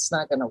 that's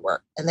not going to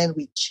work. And then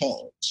we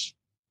change.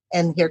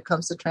 And here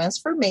comes the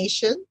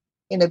transformation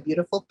in a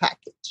beautiful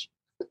package.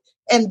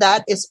 And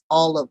that is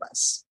all of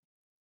us.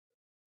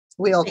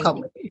 We all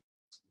come with it.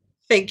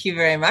 Thank you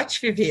very much,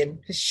 Vivian,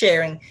 for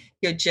sharing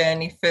your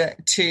journey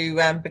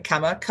to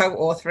become a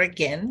co-author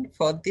again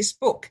for this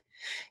book.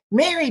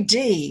 Mary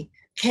D.,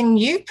 can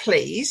you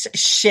please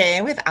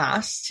share with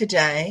us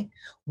today,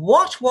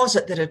 what was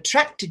it that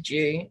attracted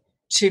you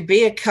to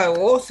be a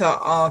co-author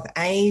of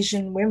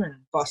Asian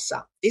Women Boss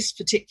Up, this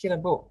particular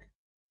book?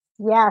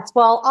 Yes,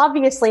 well,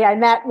 obviously I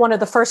met one of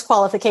the first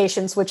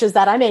qualifications, which is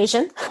that I'm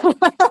Asian.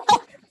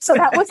 So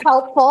that was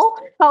helpful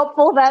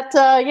that,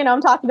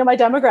 I'm talking to my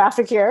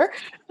demographic here.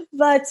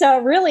 But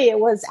really, it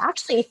was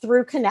actually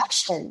through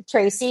connection,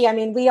 Tracy. I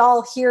mean, we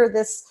all hear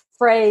this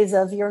phrase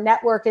of your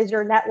network is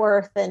your net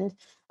worth, and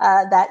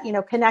that,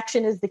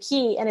 connection is the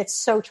key. And it's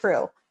so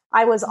true.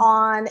 I was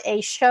on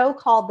a show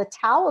called The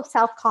Tao of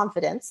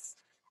Self-Confidence,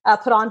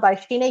 put on by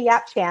Sheena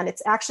Yap Chan.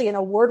 It's actually an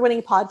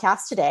award-winning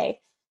podcast today.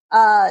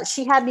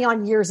 She had me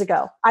on years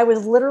ago. I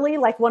was literally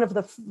like one of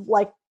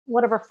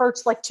her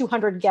first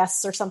 200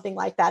 guests or something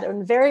like that,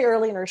 and very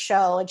early in her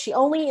show. And she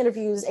only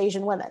interviews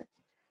Asian women.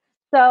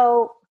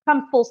 So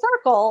come full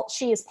circle,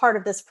 she is part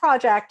of this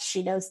project.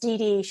 She knows Dee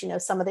Dee. She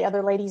knows some of the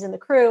other ladies in the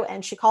crew.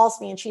 And she calls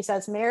me and she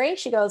says, Mary,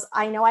 she goes,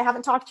 I know I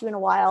haven't talked to you in a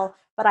while,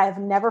 but I have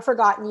never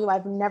forgotten you.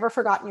 I've never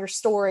forgotten your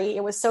story.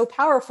 It was so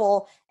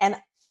powerful. And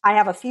I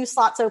have a few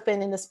slots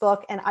open in this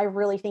book, and I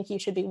really think you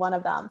should be one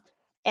of them.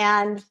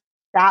 And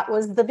that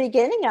was the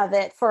beginning of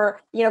it for,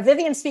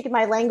 Vivian speaking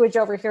my language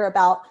over here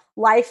about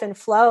life and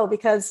flow,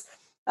 because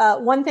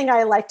one thing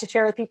I like to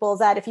share with people is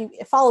that if you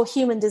follow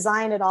human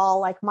design at all,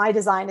 like my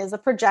design is a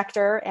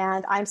projector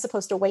and I'm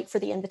supposed to wait for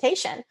the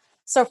invitation.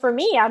 So for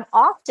me, I'm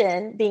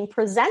often being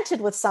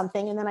presented with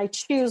something and then I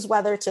choose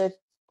whether to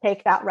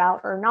take that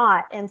route or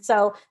not. And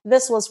so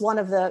this was one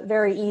of the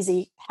very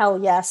easy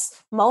hell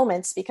yes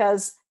moments,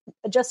 because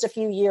just a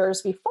few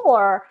years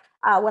before,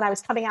 when I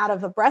was coming out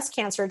of a breast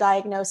cancer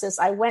diagnosis,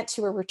 I went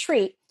to a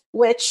retreat,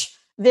 which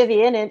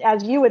Vivian, and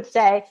as you would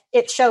say,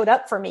 it showed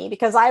up for me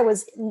because I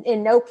was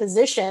in no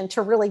position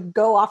to really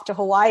go off to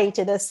Hawaii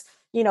to this,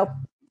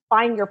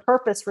 find your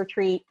purpose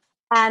retreat.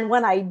 And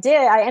when I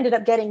did, I ended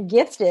up getting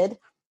gifted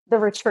the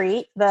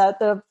retreat.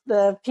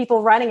 The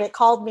people running it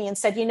called me and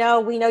said, we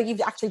know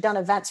you've actually done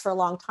events for a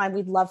long time.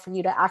 We'd love for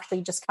you to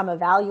actually just come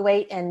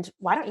evaluate. And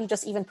why don't you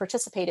just even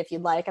participate if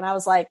you'd like? And I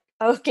was like,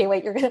 okay,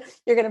 wait, you're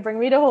going to bring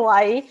me to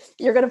Hawaii.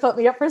 You're going to put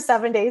me up for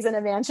 7 days in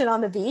a mansion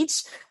on the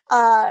beach.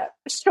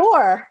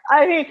 Sure.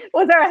 I mean,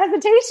 was there a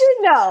hesitation?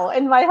 No.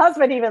 And my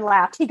husband even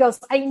laughed. He goes,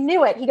 I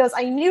knew it. He goes,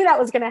 I knew that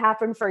was going to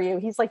happen for you.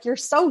 He's like, you're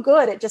so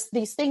good at just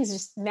these things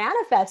just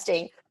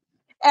manifesting.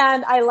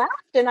 And I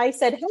laughed and I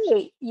said,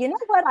 hey, you know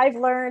what I've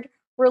learned?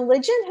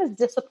 Religion has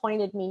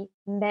disappointed me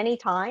many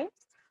times,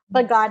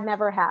 but God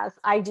never has.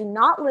 I do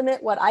not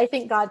limit what I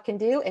think God can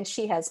do. And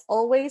she has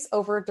always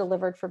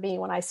over-delivered for me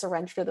when I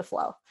surrender to the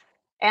flow.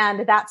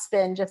 And that's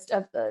been just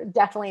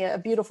definitely a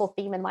beautiful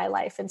theme in my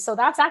life. And so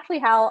that's actually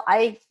how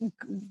I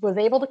was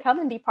able to come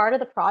and be part of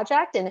the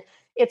project. And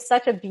it's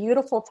such a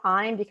beautiful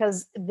time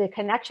because the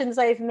connections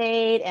I've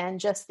made and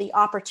just the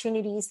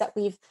opportunities that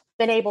we've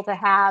been able to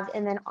have.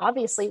 And then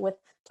obviously with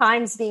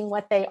times being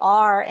what they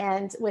are,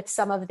 and with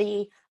some of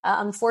the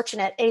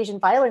unfortunate Asian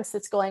violence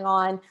that's going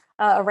on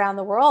around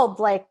the world,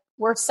 like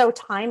we're so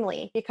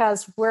timely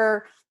because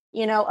we're,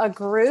 a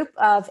group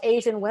of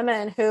Asian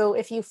women who,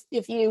 if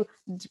you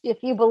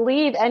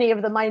believe any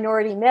of the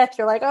minority myth,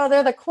 you're like, oh,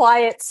 they're the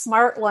quiet,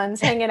 smart ones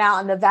hanging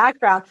out in the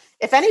background.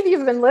 If any of you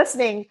have been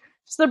listening,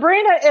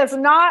 Sabrina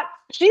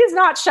she's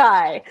not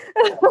shy.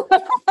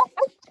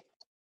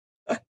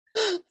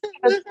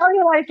 I'll tell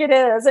you like it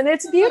is. And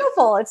it's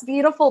beautiful. It's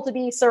beautiful to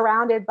be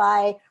surrounded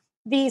by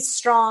these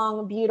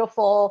strong,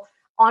 beautiful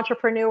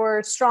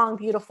entrepreneurs, strong,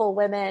 beautiful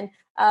women.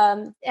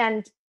 And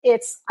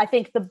I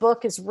think the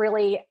book is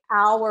really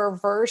our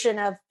version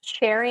of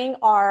sharing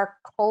our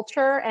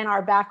culture and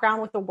our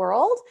background with the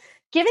world,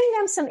 giving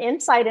them some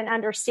insight and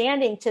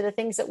understanding to the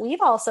things that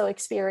we've also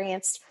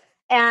experienced.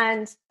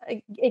 And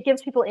it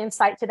gives people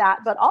insight to that,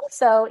 but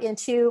also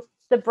into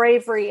the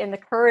bravery and the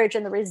courage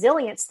and the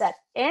resilience that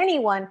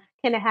anyone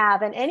can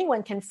have and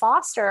anyone can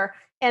foster.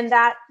 And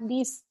that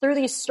through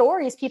these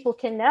stories, people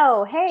can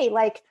know, hey,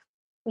 like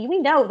we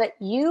know that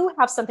you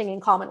have something in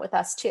common with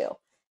us too.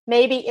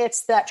 Maybe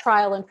it's that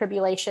trial and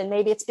tribulation.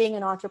 Maybe it's being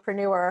an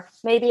entrepreneur.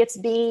 Maybe it's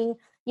being,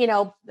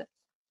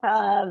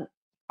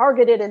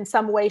 targeted in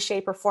some way,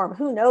 shape, or form.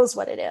 Who knows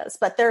what it is?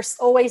 But there's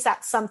always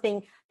that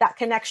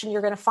connection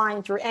you're going to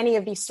find through any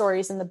of these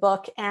stories in the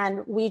book.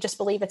 And we just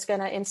believe it's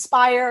going to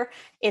inspire,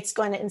 it's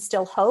going to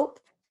instill hope.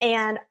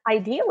 And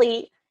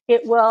ideally,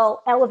 it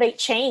will elevate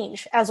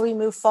change as we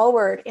move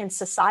forward in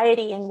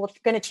society. And we're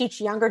going to teach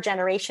younger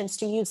generations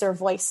to use their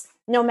voice,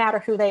 no matter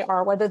who they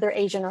are, whether they're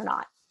Asian or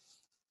not.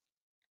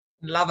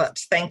 Love it.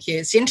 Thank you.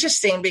 It's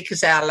interesting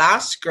because our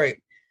last group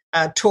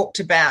talked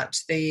about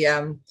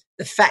the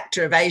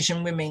factor of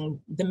Asian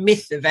women, the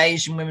myth of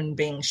Asian women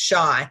being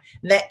shy.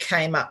 That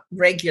came up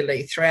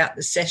regularly throughout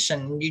the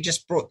session. You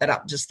just brought that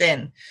up just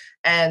then.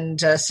 And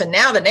so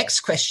now the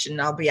next question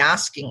I'll be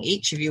asking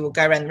each of you, will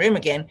go around the room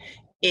again,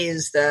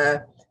 is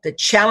the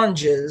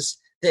challenges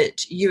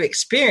that you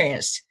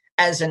experienced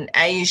as an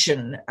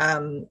Asian,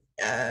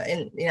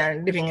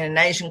 living in an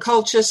Asian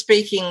culture,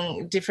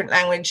 speaking different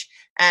language,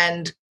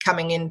 and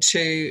coming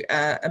into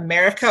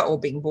America, or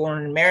being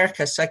born in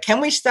America. So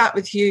can we start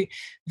with you,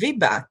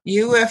 Vibha?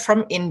 You were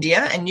from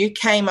India and you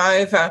came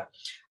over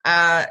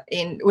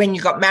when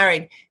you got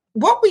married.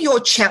 What were your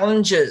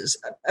challenges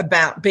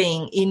about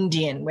being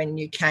Indian when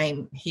you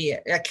came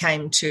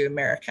to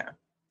America?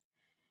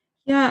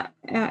 Yeah,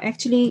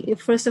 actually,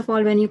 first of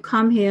all, when you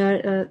come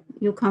here,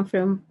 you come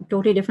from a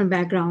totally different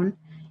background,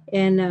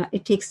 and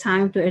it takes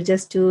time to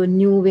adjust to a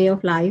new way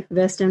of life,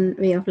 Western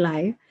way of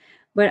life.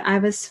 But I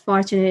was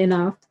fortunate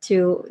enough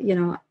to,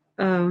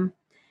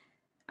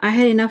 I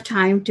had enough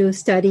time to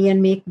study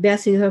and make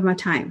best use of my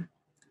time.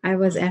 I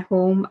was at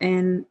home,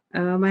 and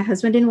my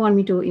husband didn't want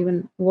me to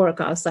even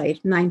work outside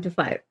 9 to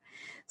 5.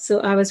 So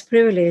I was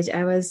privileged.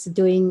 I was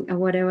doing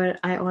whatever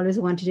I always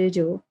wanted to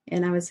do,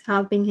 and I was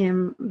helping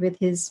him with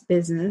his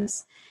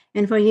business.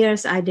 And for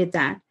years, I did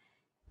that.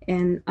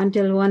 And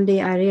until one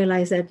day I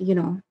realized that,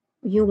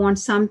 you want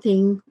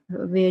something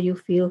where you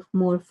feel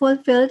more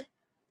fulfilled,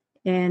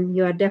 and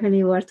you are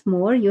definitely worth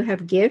more. You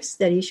have gifts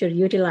that you should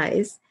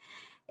utilize.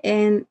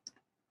 And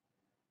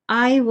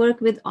I work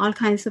with all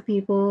kinds of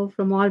people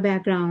from all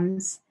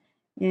backgrounds.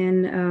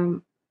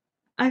 And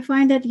I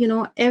find that,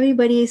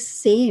 everybody is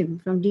same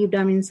from deep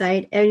down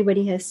inside.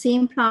 Everybody has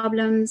same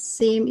problems,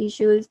 same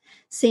issues,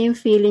 same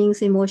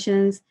feelings,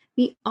 emotions.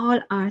 We all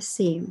are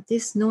same.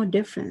 There's no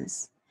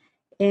difference.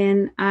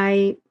 And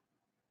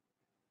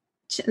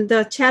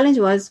the challenge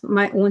was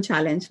my own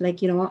challenge.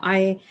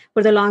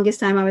 For the longest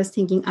time, I was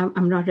thinking,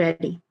 I'm not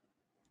ready.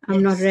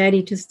 I'm not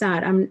ready to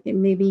start. I'm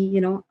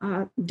maybe,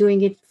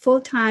 doing it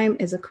full time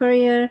as a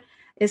career.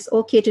 It's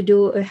okay to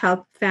do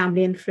help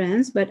family and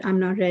friends, but I'm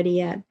not ready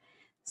yet.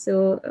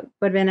 So,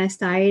 but when I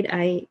started,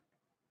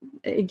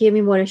 it gave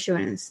me more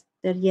assurance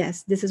that,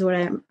 yes, this is what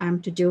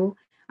I'm to do.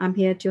 I'm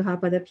here to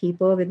help other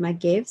people with my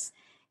gifts.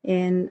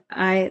 And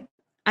I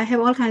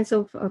have all kinds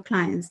of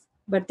clients,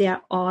 but they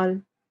are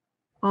all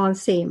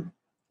same.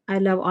 I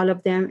love all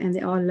of them, and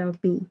they all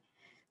love me.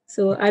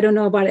 So I don't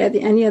know about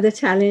any other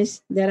challenge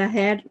that I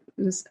had.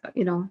 It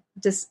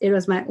was, it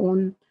was my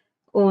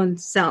own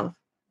self.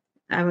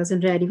 I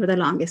wasn't ready for the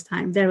longest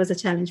time. That was a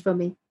challenge for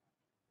me.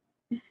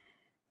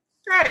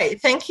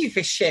 Great. Thank you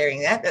for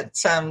sharing that.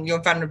 That's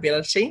your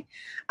vulnerability.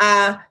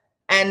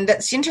 And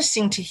that's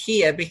interesting to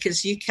hear,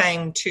 because you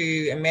came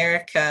to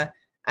America.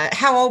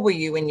 How old were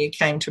you when you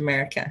came to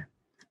America?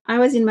 I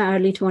was in my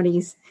early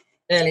 20s.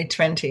 Early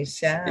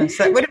 20s, yeah.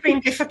 So it would have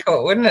been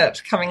difficult, wouldn't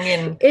it, coming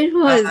in? It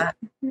was.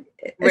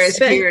 Whereas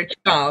if you were a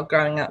child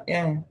growing up,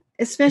 yeah.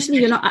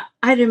 Especially,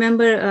 I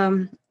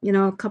remember,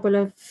 a couple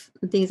of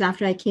things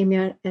after I came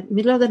here. At the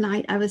middle of the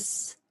night,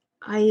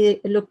 I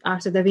looked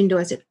out of the window.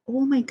 I said,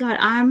 "Oh my God,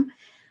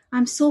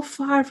 I'm so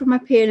far from my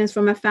parents,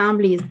 from my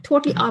family.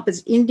 Totally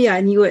opposite, India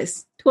and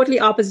US, totally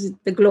opposite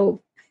the globe."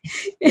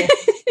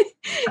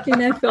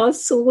 And I felt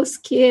so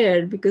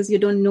scared, because you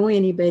don't know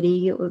anybody.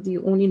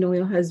 You only know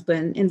your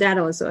husband, and that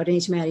also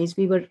arranged marriage.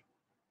 We were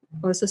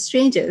also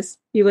strangers.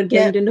 We were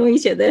getting to know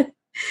each other.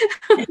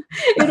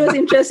 It was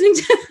interesting.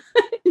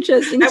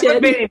 That would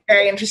have been a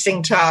very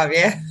interesting time,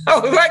 yeah.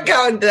 Oh, we won't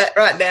go into that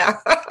right now.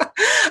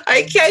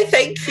 Okay,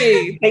 thank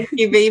you. Thank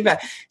you, Vibha.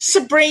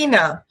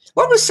 Sabrina,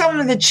 what were some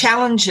of the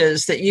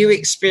challenges that you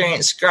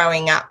experienced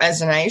growing up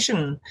as an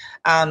Asian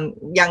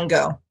young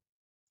girl?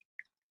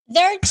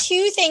 There are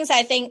two things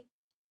I think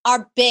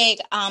are big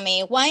on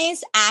me. One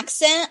is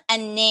accent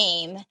and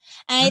name. And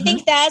I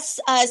think that's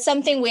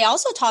something we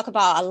also talk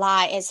about a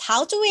lot, is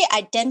how do we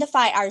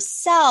identify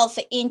ourselves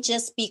and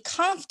just be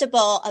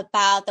comfortable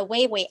about the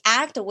way we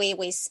act, the way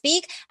we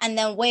speak, and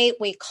the way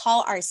we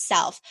call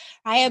ourselves,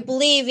 right? I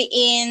believe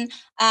in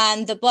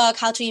the book,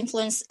 How to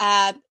Influence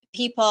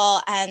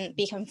People and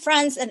Become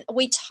Friends, and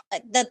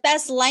the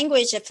best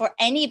language for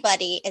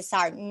anybody is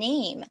our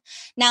name.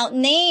 Now,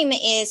 name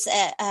is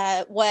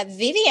what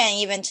Vivian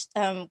even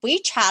we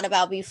chat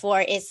about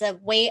before, is a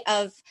way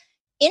of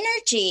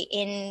energy,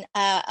 in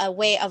a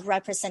way of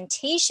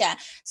representation.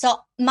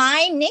 So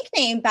my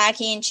nickname back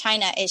in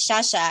China is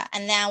Shasha,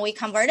 and then we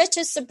converted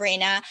to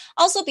Sabrina,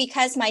 also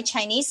because my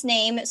Chinese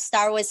name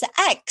starts with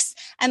X,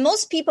 and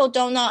most people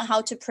don't know how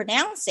to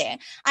pronounce it.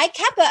 I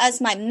kept it as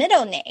my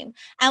middle name.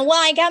 And when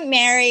I got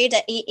married,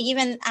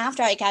 even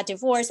after I got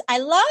divorced, I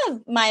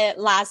love my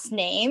last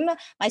name.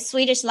 My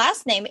Swedish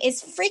last name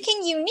is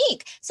freaking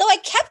unique. So I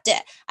kept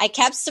it. I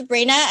kept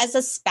Sabrina as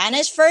a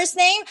Spanish first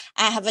name.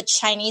 I have a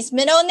Chinese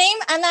middle name,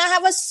 and I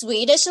have a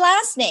Swedish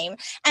last name.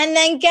 And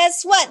then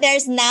guess what?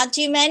 There's not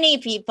too many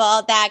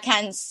people that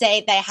can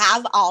say they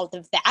have all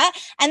of that.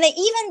 And then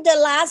even the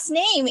last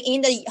name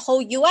in the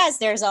whole US,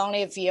 there's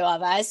only a few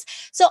of us.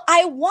 So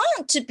I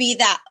want to be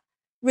that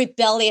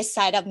rebellious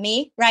side of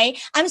me, right?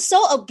 I'm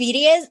so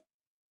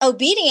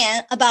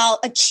obedient about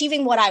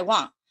achieving what I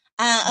want.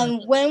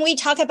 When we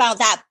talk about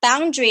that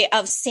boundary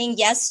of saying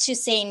yes to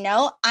saying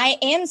no, I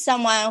am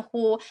someone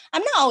who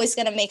I'm not always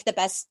going to make the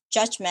best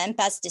judgment,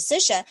 best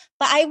decision,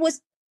 but I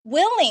was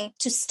willing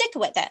to stick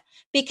with it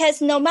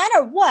because no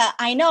matter what,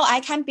 I know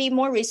I can be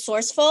more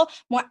resourceful,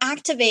 more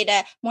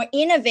activated, more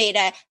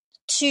innovative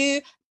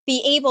to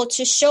be able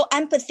to show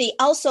empathy.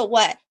 Also,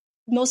 what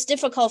most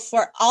difficult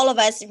for all of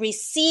us,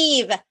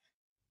 receive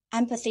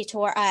empathy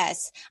toward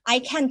us. I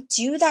can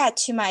do that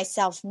to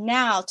myself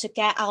now to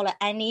get out of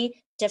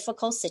any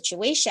difficult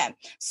situation.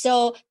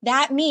 So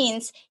that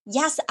means,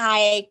 yes,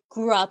 I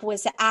grew up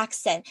with an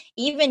accent.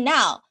 Even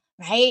now,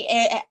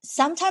 right?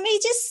 Sometimes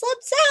it just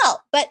slips out,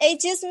 but it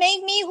just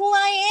makes me who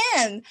I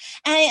am.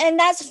 And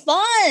that's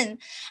fun.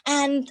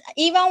 And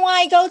even when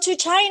I go to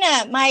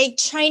China, my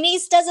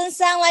Chinese doesn't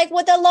sound like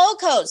what the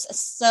locals.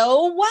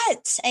 So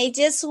what? It's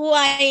just who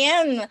I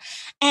am.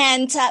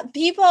 And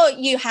people,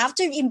 you have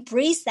to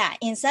embrace that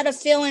instead of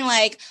feeling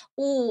like,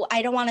 oh,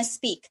 I don't want to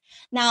speak.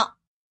 Now,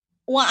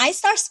 when I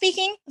started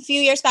speaking a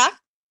few years back,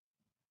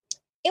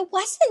 it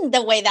wasn't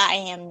the way that I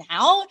am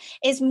now.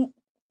 It's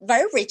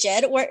very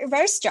rigid,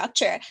 very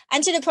structured.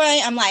 And to the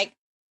point, I'm like,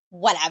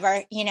 whatever,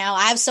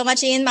 I have so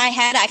much in my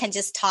head, I can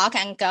just talk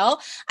and go.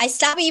 I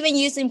stop even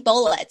using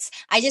bullets.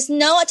 I just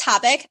know a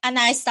topic and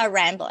then I start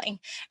rambling.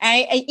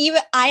 Right?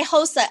 I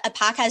host a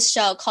podcast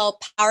show called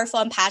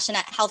Powerful and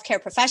Passionate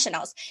Healthcare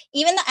Professionals.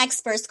 Even the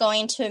experts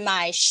going to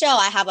my show,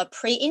 I have a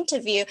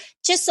pre-interview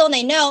just so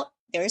they know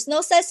there's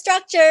no set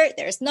structure.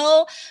 There's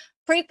no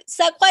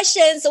preset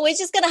questions. So we're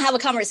just going to have a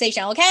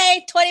conversation.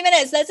 Okay. 20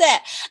 minutes. That's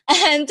it.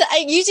 And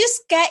you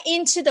just get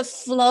into the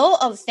flow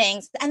of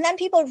things. And then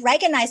people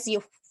recognize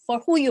you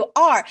for who you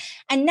are.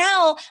 And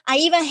now I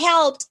even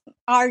helped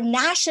our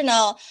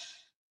national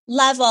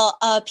level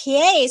of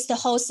PAs to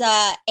host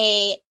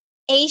a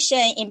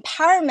Asian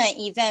empowerment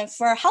event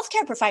for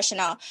healthcare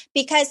professional,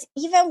 because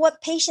even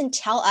what patients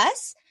tell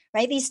us,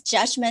 right, these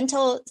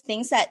judgmental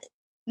things that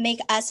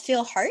make us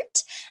feel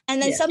hurt. And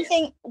then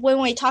something,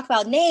 when we talk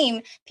about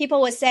name,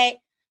 people would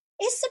say,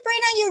 is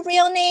Sabrina your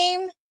real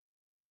name?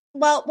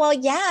 Well,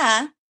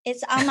 yeah,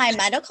 it's on my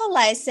medical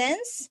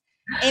license.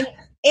 And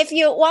if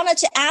you wanted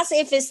to ask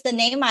if it's the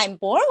name I'm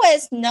born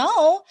with,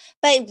 no,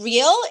 but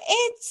real,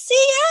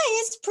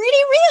 it's pretty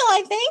real,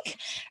 I think,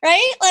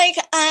 right?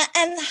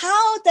 And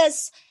how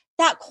does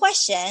that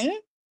question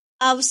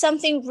of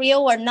something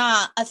real or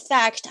not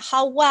affect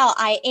how well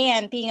I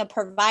am being a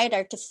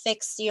provider to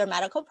fix your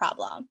medical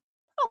problem?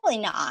 Probably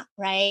not,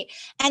 right?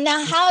 And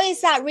then how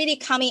is that really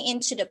coming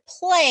into the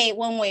play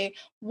when we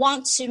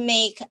want to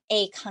make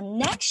a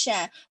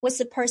connection with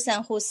the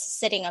person who's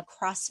sitting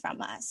across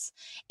from us?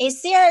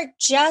 Is there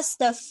just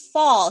a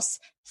false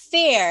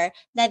fear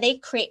that they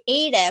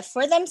created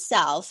for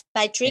themselves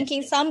by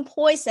drinking some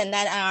poison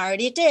that I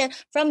already did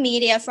from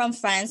media, from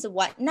friends,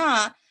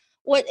 whatnot?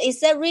 What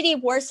is it really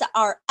worth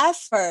our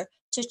effort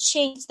to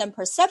change the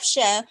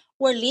perception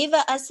or leave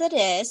it as it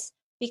is,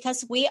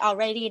 because we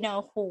already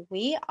know who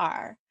we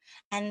are?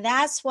 And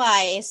that's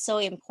why it's so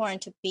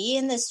important to be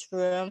in this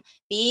room,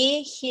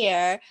 be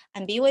here,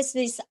 and be with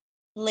these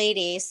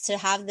ladies to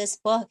have this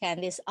book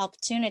and this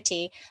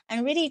opportunity,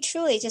 and really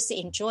truly just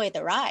enjoy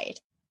the ride.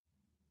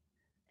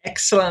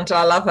 Excellent.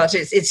 I love it.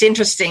 It's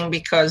interesting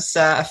because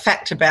a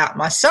fact about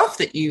myself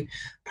that you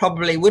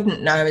probably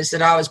wouldn't know is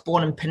that I was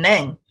born in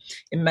Penang,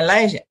 in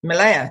Malaysia.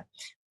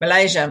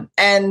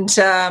 And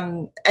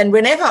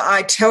whenever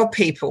I tell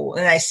people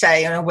and they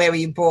say, where were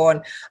you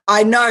born?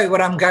 I know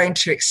what I'm going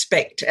to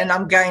expect, and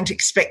I'm going to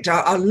expect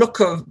a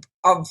look of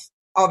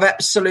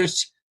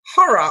absolute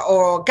horror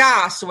or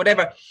gas or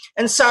whatever.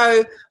 And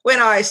so when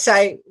I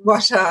say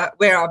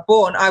where I'm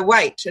born, I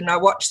wait and I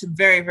watch them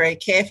very, very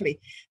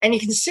carefully. And you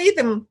can see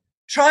them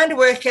trying to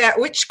work out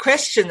which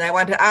question they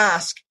want to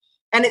ask.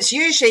 And it's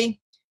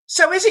usually,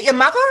 so is it your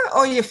mother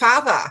or your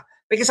father?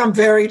 Because I'm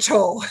very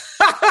tall.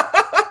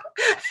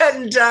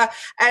 and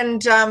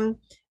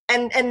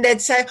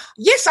they'd say,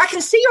 yes, I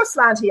can see your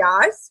slanty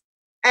eyes.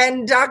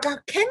 And I go,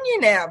 can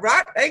you now?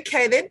 Right.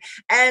 Okay, then.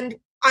 And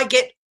I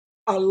get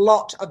a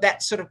lot of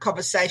that sort of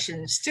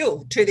conversation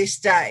still to this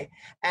day.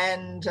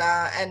 And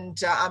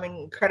I'm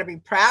incredibly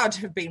proud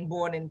to have been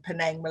born in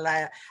Penang,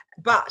 Malaya.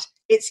 But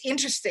it's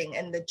interesting,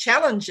 and the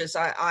challenges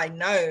I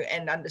know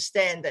and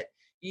understand that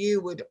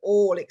you would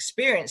all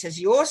experience, as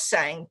you're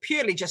saying,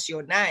 purely just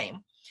your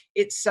name.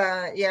 It's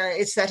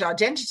it's that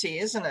identity,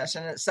 isn't it?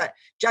 And it's that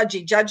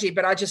judgy,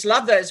 but I just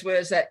love those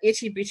words, that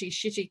itty bitty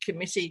shitty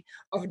committee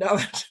of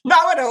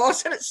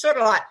know-it-alls. And it's sort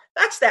of like,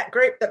 that's that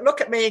group that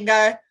look at me and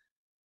go,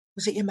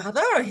 was it your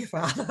mother or your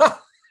father?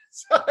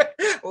 So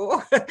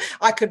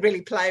I could really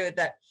play with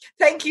that.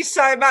 Thank you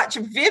so much.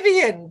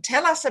 Vivian,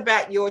 tell us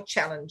about your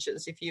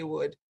challenges, if you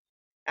would.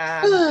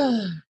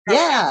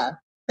 Yeah,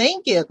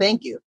 thank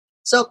you.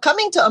 So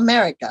coming to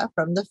America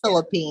from the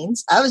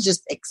Philippines, I was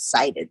just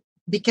excited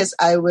because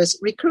I was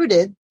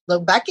recruited.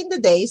 Look, back in the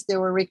days, they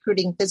were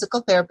recruiting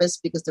physical therapists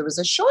because there was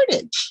a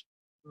shortage.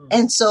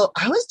 And so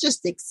I was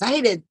just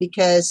excited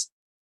because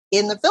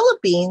in the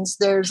Philippines,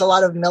 there's a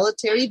lot of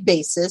military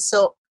bases.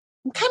 So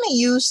I'm kind of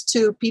used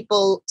to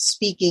people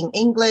speaking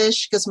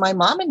English because my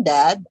mom and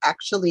dad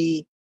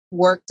actually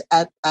worked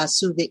at a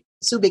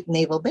Subic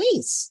Naval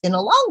Base in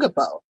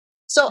Olongapo.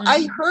 So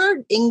I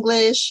heard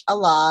English a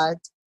lot.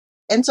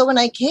 And so when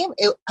I came,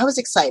 I was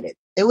excited.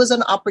 It was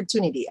an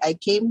opportunity. I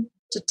came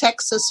to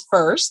Texas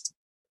first.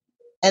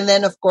 And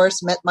then, of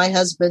course, met my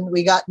husband.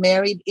 We got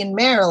married in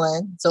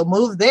Maryland. So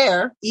moved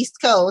there, East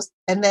Coast.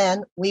 And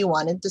then we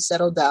wanted to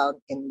settle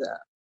down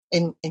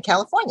in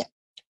California.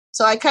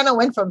 So I kind of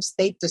went from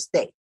state to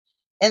state.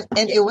 And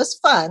it was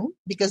fun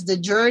because the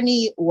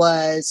journey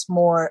was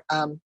more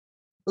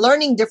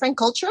learning different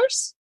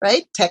cultures,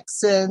 right?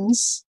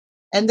 Texans.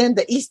 And then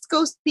the East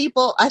Coast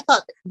people, I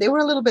thought they were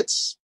a little bit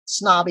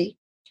snobby.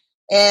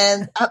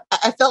 And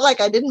I felt like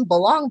I didn't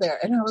belong there.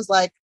 And I was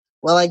like,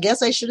 well, I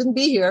guess I shouldn't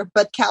be here.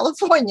 But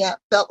California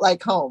felt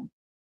like home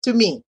to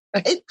me,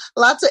 right?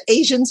 Lots of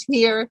Asians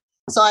here.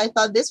 So I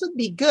thought this would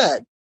be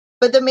good.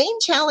 But the main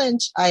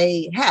challenge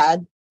I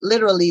had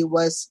literally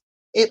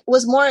it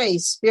was more a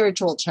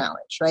spiritual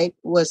challenge, right?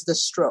 Was the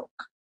stroke.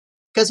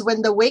 Because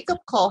when the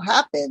wake-up call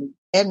happened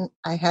and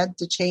I had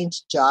to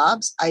change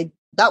jobs,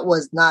 that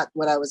was not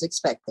what I was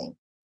expecting.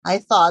 I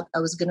thought I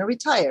was going to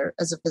retire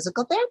as a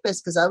physical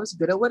therapist because I was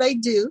good at what I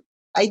do.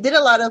 I did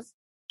a lot of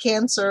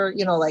cancer,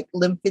 like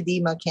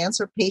lymphedema,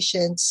 cancer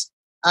patients,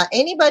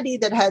 anybody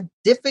that had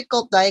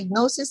difficult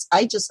diagnosis.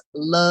 I just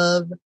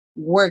love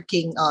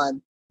working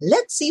on,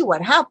 let's see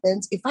what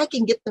happens if I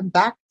can get them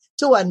back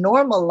to a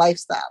normal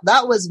lifestyle.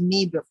 That was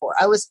me before.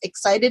 I was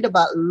excited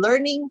about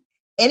learning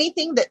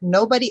anything that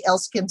nobody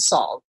else can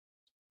solve.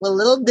 Well,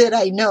 little did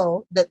I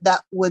know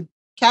that would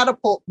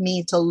catapult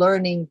me to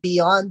learning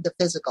beyond the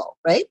physical,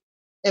 right?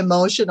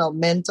 Emotional,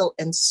 mental,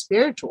 and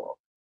spiritual.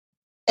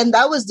 And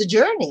that was the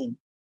journey.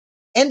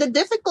 And the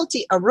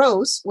difficulty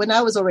arose when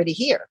I was already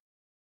here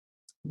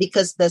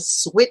because the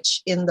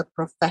switch in the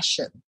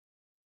profession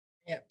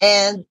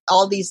and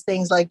all these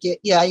things like,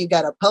 you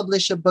got to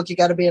publish a book, you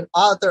got to be an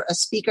author, a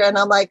speaker. And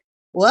I'm like,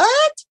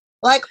 what?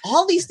 Like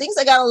all these things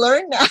I got to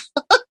learn now.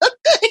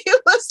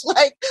 It was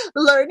like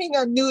learning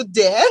a new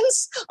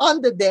dance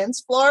on the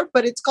dance floor,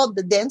 but it's called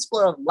the dance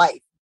floor of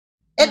life.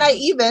 And I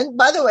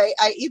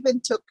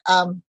even took,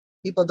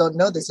 people don't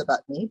know this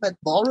about me, but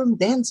ballroom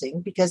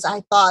dancing because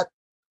I thought,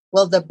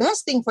 well, the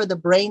best thing for the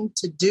brain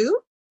to do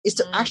is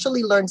to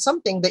actually learn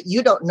something that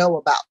you don't know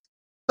about.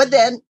 But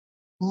then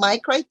my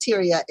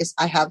criteria is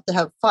I have to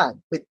have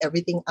fun with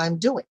everything I'm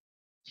doing,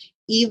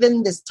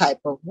 even this type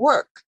of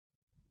work.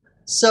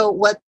 So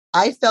what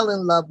I fell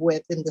in love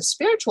with in the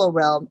spiritual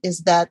realm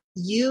is that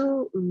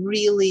you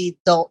really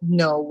don't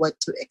know what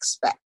to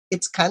expect.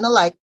 It's kind of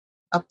like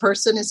a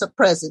person is a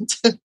present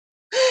and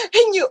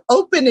you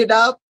open it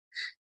up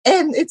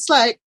and it's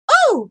like,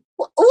 oh,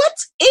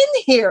 what's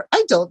in here?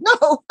 I don't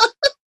know.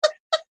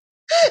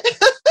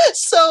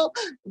 So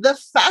the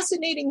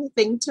fascinating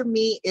thing to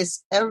me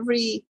is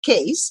every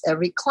case,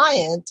 every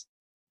client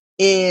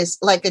is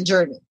like a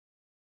journey.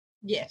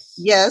 Yes.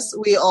 Yes,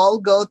 we all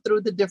go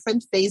through the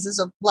different phases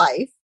of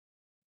life.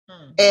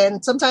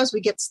 And sometimes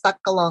we get stuck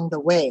along the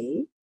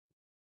way.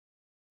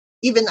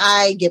 Even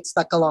I get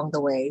stuck along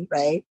the way,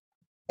 right?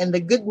 And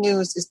the good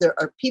news is there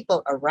are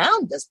people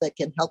around us that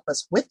can help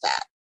us with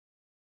that.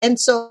 And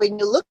so when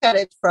you look at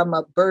it from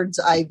a bird's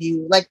eye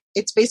view, like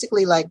it's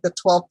basically like the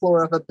 12th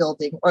floor of a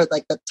building or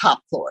like the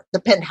top floor, the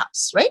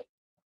penthouse, right?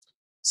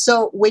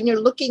 So when you're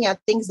looking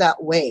at things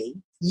that way,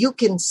 you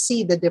can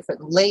see the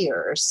different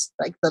layers,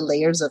 like the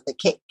layers of the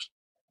cake.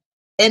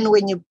 And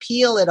when you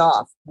peel it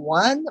off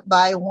one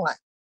by one,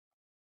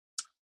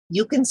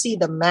 you can see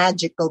the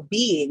magical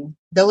being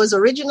that was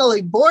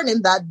originally born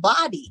in that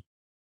body,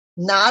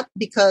 not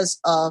because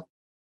of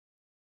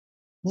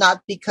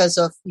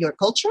your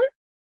culture,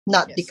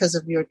 not because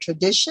of your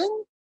tradition,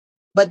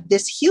 but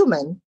this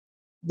human,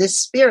 this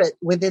spirit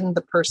within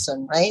the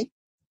person, right,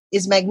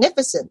 is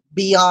magnificent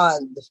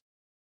beyond,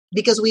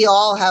 because we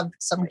all have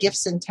some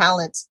gifts and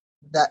talents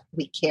that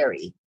we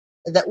carry,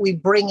 that we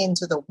bring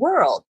into the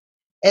world.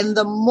 And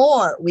the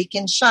more we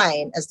can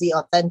shine as the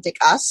authentic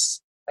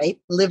us, right,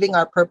 living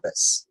our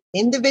purpose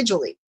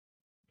individually,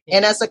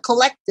 and as a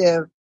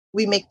collective,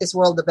 we make this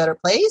world a better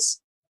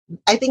place.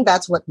 I think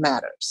that's what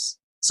matters.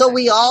 So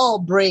we all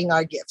bring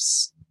our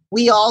gifts.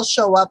 We all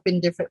show up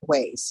in different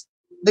ways.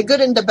 The good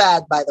and the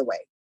bad, by the way.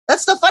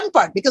 That's the fun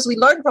part because we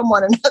learn from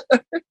one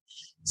another.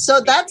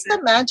 So that's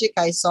the magic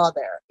I saw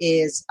there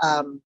is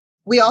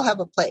we all have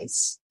a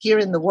place here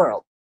in the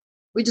world.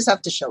 We just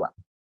have to show up.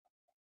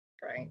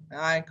 Great.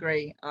 I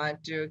agree. I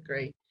do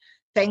agree.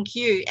 Thank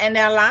you. And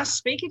our last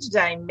speaker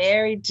today,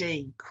 Mary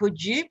D.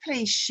 Could you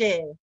please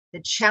share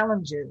the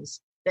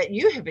challenges that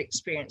you have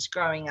experienced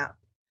growing up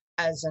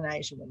as an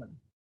Asian woman?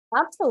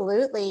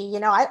 Absolutely.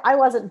 I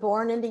wasn't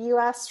born in the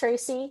U.S.,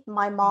 Tracy.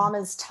 My mom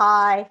is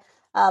Thai,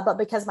 but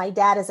because my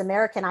dad is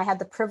American, I had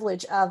the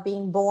privilege of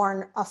being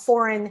born a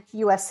foreign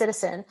U.S.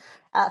 citizen.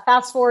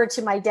 Fast forward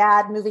to my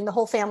dad moving the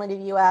whole family to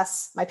the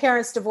U.S., my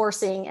parents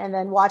divorcing, and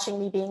then watching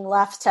me being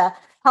left to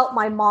help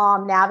my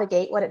mom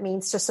navigate what it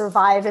means to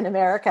survive in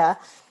America.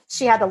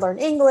 She had to learn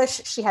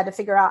English. She had to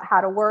figure out how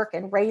to work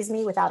and raise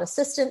me without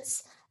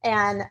assistance.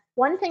 And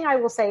one thing I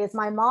will say is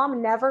my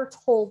mom never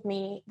told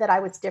me that I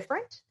was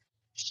different.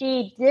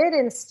 She did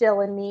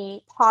instill in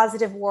me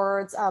positive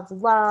words of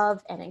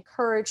love and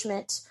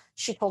encouragement.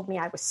 She told me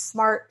I was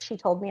smart. She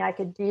told me I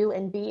could do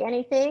and be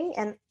anything.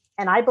 And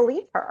I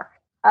believed her.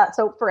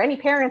 So for any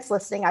parents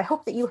listening, I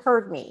hope that you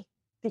heard me,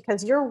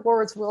 because your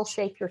words will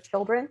shape your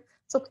children.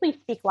 So please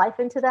speak life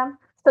into them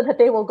so that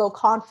they will go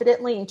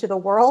confidently into the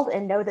world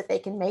and know that they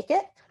can make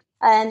it.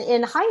 And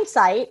in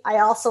hindsight, I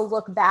also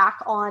look back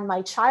on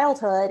my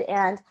childhood,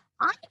 and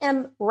I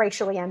am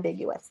racially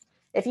ambiguous.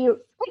 If you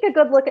take a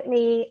good look at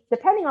me,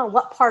 depending on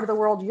what part of the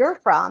world you're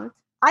from,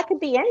 I could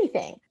be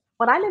anything.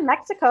 When I'm in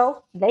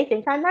Mexico, they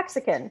think I'm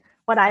Mexican.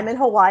 When I'm in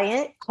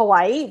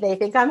Hawaii, they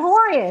think I'm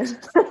Hawaiian.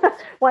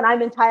 When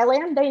I'm in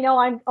Thailand, they know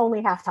I'm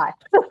only half Thai.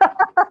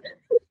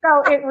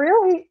 So it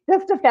really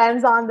just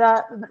depends on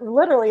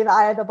literally the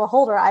eye of the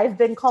beholder. I've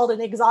been called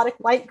an exotic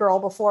white girl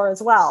before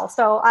as well.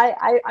 So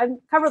I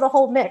cover the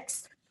whole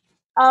mix.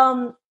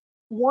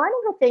 One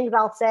of the things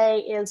I'll say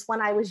is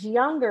when I was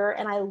younger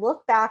and I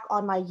look back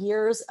on my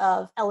years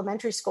of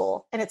elementary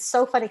school, and it's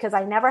so funny because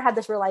I never had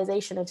this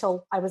realization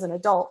until I was an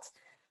adult,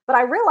 but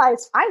I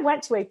realized I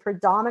went to a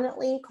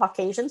predominantly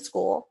Caucasian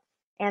school,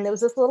 and there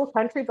was this little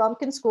country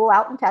bumpkin school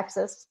out in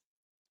Texas.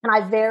 And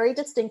I very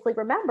distinctly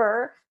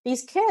remember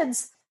these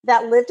kids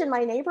that lived in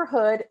my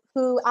neighborhood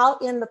who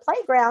out in the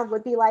playground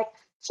would be like,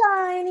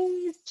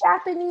 Chinese,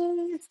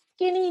 Japanese,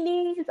 skinny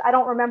knees. I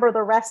don't remember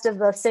the rest of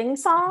the sing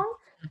song,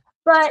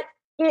 but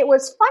it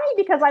was funny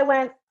because I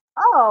went,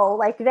 oh,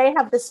 like they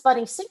have this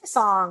funny sing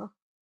song.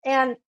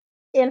 And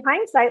in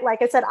hindsight,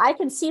 like I said, I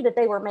can see that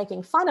they were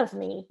making fun of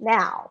me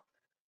now.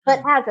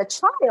 But as a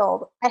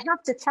child, I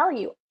have to tell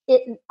you,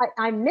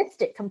 I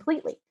missed it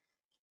completely.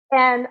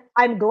 And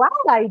I'm glad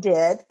I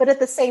did, but at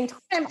the same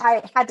time,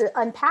 I had to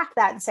unpack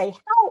that and say,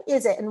 how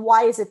is it and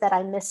why is it that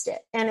I missed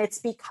it? And it's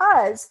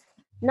because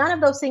none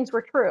of those things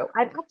were true.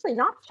 I'm actually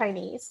not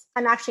Chinese.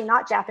 I'm actually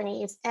not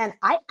Japanese. And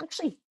I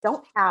actually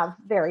don't have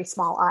very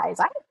small eyes.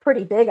 I have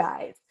pretty big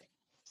eyes.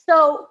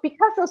 So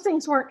because those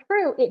things weren't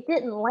true, it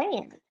didn't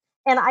land.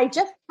 And I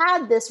just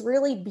had this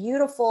really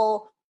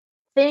beautiful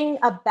thing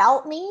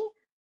about me,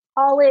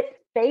 call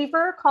it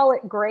favor, call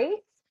it grace,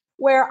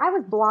 where I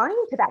was blind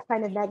to that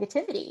kind of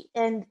negativity,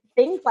 and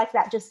things like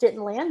that just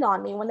didn't land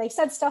on me. When they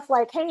said stuff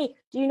like, hey,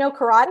 do you know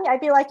karate?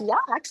 I'd be like, yeah,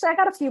 actually, I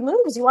got a few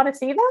moves. You want to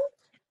see them?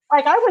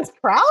 Like, I was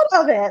proud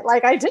of it.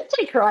 Like, I did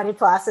take karate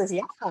classes.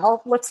 Yeah,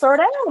 well, let's throw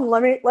down.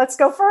 Let's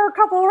go for a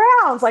couple of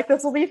rounds. Like,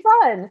 this will be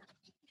fun.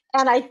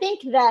 And I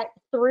think that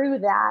through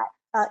that,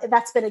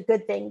 that's been a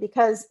good thing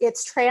because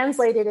it's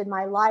translated in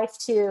my life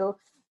to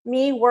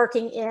me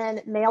working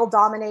in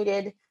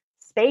male-dominated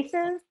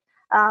spaces.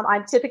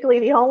 I'm typically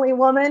the only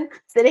woman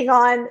sitting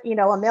on,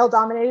 a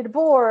male-dominated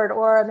board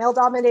or a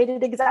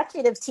male-dominated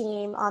executive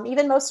team.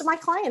 Even most of my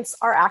clients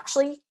are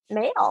actually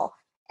male.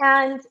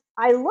 And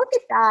I look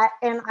at that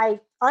and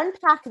I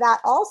unpack that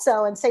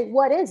also and say,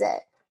 what is it?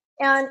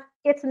 And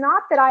it's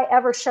not that I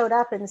ever showed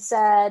up and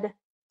said,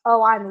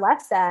 oh, I'm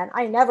less than.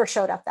 I never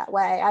showed up that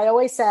way. I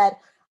always said,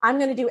 I'm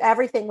going to do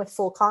everything with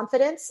full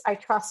confidence. I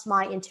trust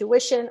my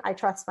intuition. I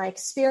trust my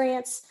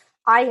experience.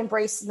 I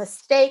embrace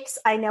mistakes.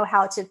 I know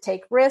how to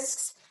take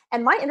risks.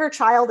 And my inner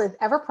child is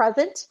ever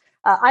present.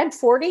 I'm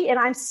 40 and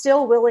I'm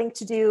still willing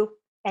to do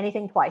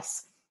anything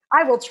twice.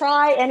 I will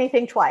try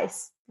anything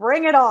twice.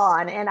 Bring it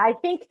on. And I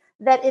think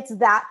that it's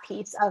that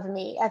piece of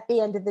me at the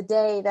end of the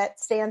day that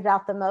stands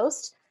out the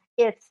most.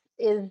 It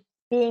is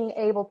being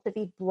able to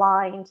be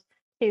blind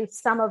to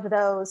some of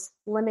those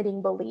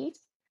limiting beliefs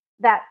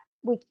that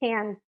we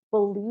can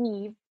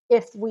believe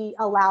if we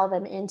allow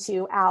them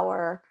into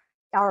our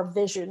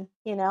vision,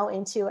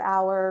 into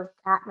our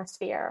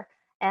atmosphere.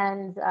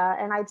 And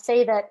I'd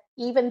say that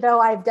even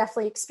though I've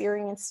definitely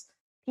experienced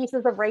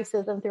pieces of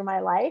racism through my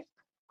life,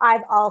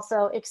 I've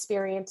also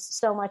experienced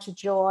so much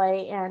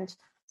joy and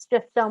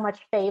just so much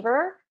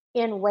favor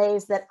in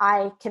ways that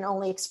I can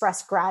only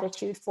express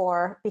gratitude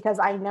for, because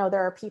I know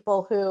there are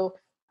people who,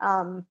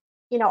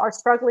 are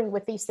struggling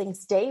with these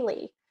things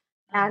daily.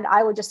 And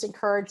I would just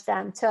encourage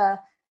them to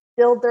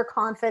build their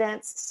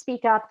confidence,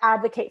 speak up,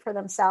 advocate for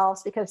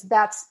themselves, because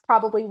that's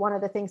probably one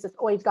of the things that's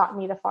always gotten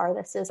me the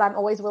farthest is I'm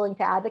always willing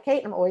to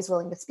advocate. I'm always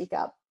willing to speak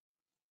up.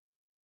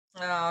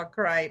 Oh,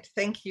 great.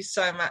 Thank you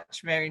so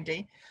much, Mary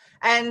D.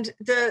 And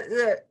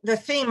the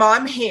theme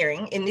I'm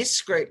hearing in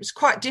this group is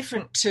quite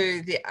different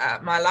to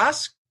my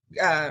last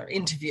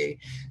interview.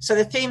 So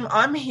the theme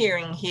I'm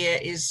hearing here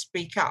is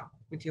speak up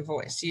with your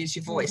voice, use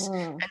your voice.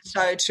 Mm-hmm. And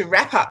so to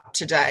wrap up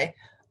today,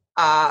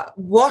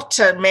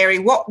 Mary,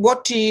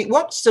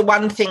 what's the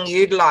one thing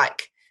you'd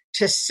like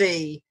to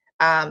see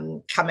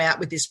come out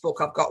with this book?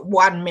 I've got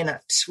 1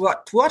 minute.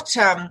 What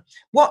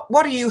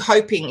are you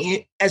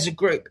hoping as a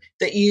group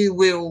that you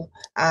will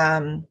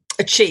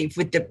achieve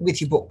with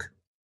your book?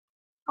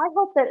 I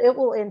hope that it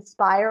will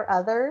inspire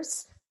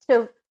others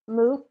to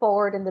move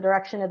forward in the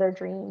direction of their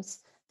dreams,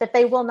 that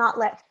they will not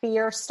let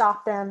fear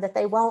stop them, that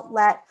they won't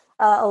let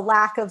a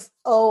lack of,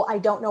 I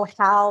don't know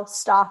how,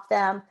 stop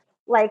them,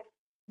 Like,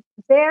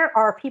 there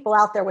are people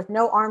out there with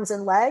no arms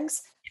and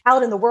legs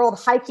out in the world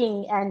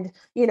hiking and,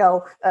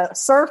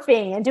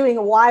 surfing and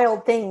doing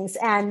wild things.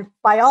 And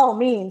by all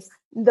means,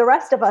 the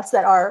rest of us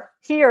that are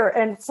here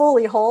and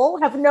fully whole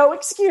have no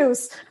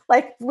excuse.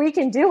 Like, we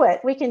can do it.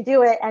 We can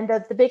do it. And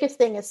the biggest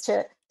thing is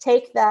to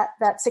take that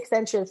 6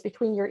 inches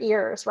between your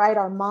ears, right?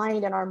 Our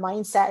mind and our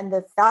mindset and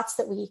the thoughts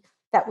that we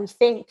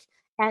think,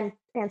 and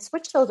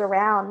switch those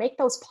around, make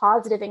those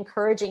positive,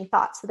 encouraging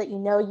thoughts so that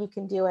you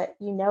can do it,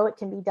 it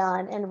can be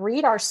done, and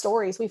read our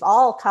stories. We've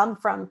all come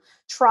from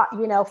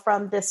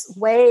this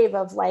wave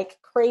of like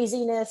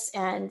craziness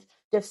and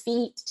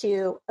defeat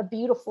to a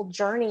beautiful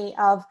journey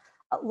of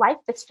life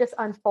that's just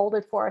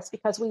unfolded for us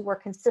because we were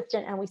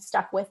consistent and we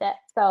stuck with it.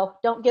 So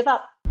don't give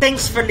up.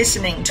 Thanks for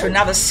listening to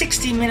another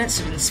 60 minutes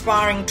of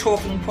inspiring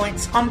talking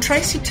points on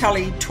Tracy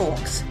Tully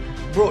Talks,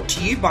 brought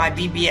to you by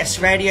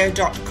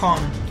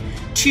bbsradio.com.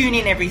 Tune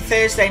in every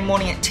Thursday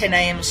morning at 10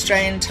 a.m.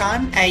 Australian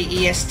time,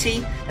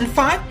 AEST, and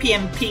 5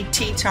 p.m.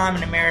 PT time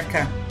in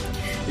America.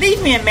 Leave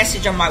me a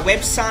message on my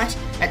website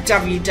at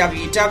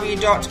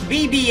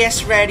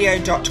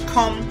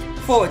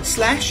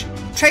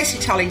www.bbsradio.com/Tracy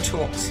Tully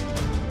Talks.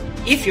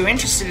 If you're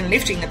interested in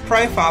lifting the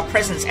profile,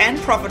 presence and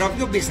profit of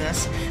your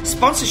business,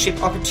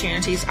 sponsorship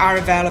opportunities are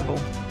available.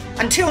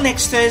 Until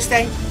next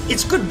Thursday,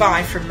 it's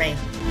goodbye from me.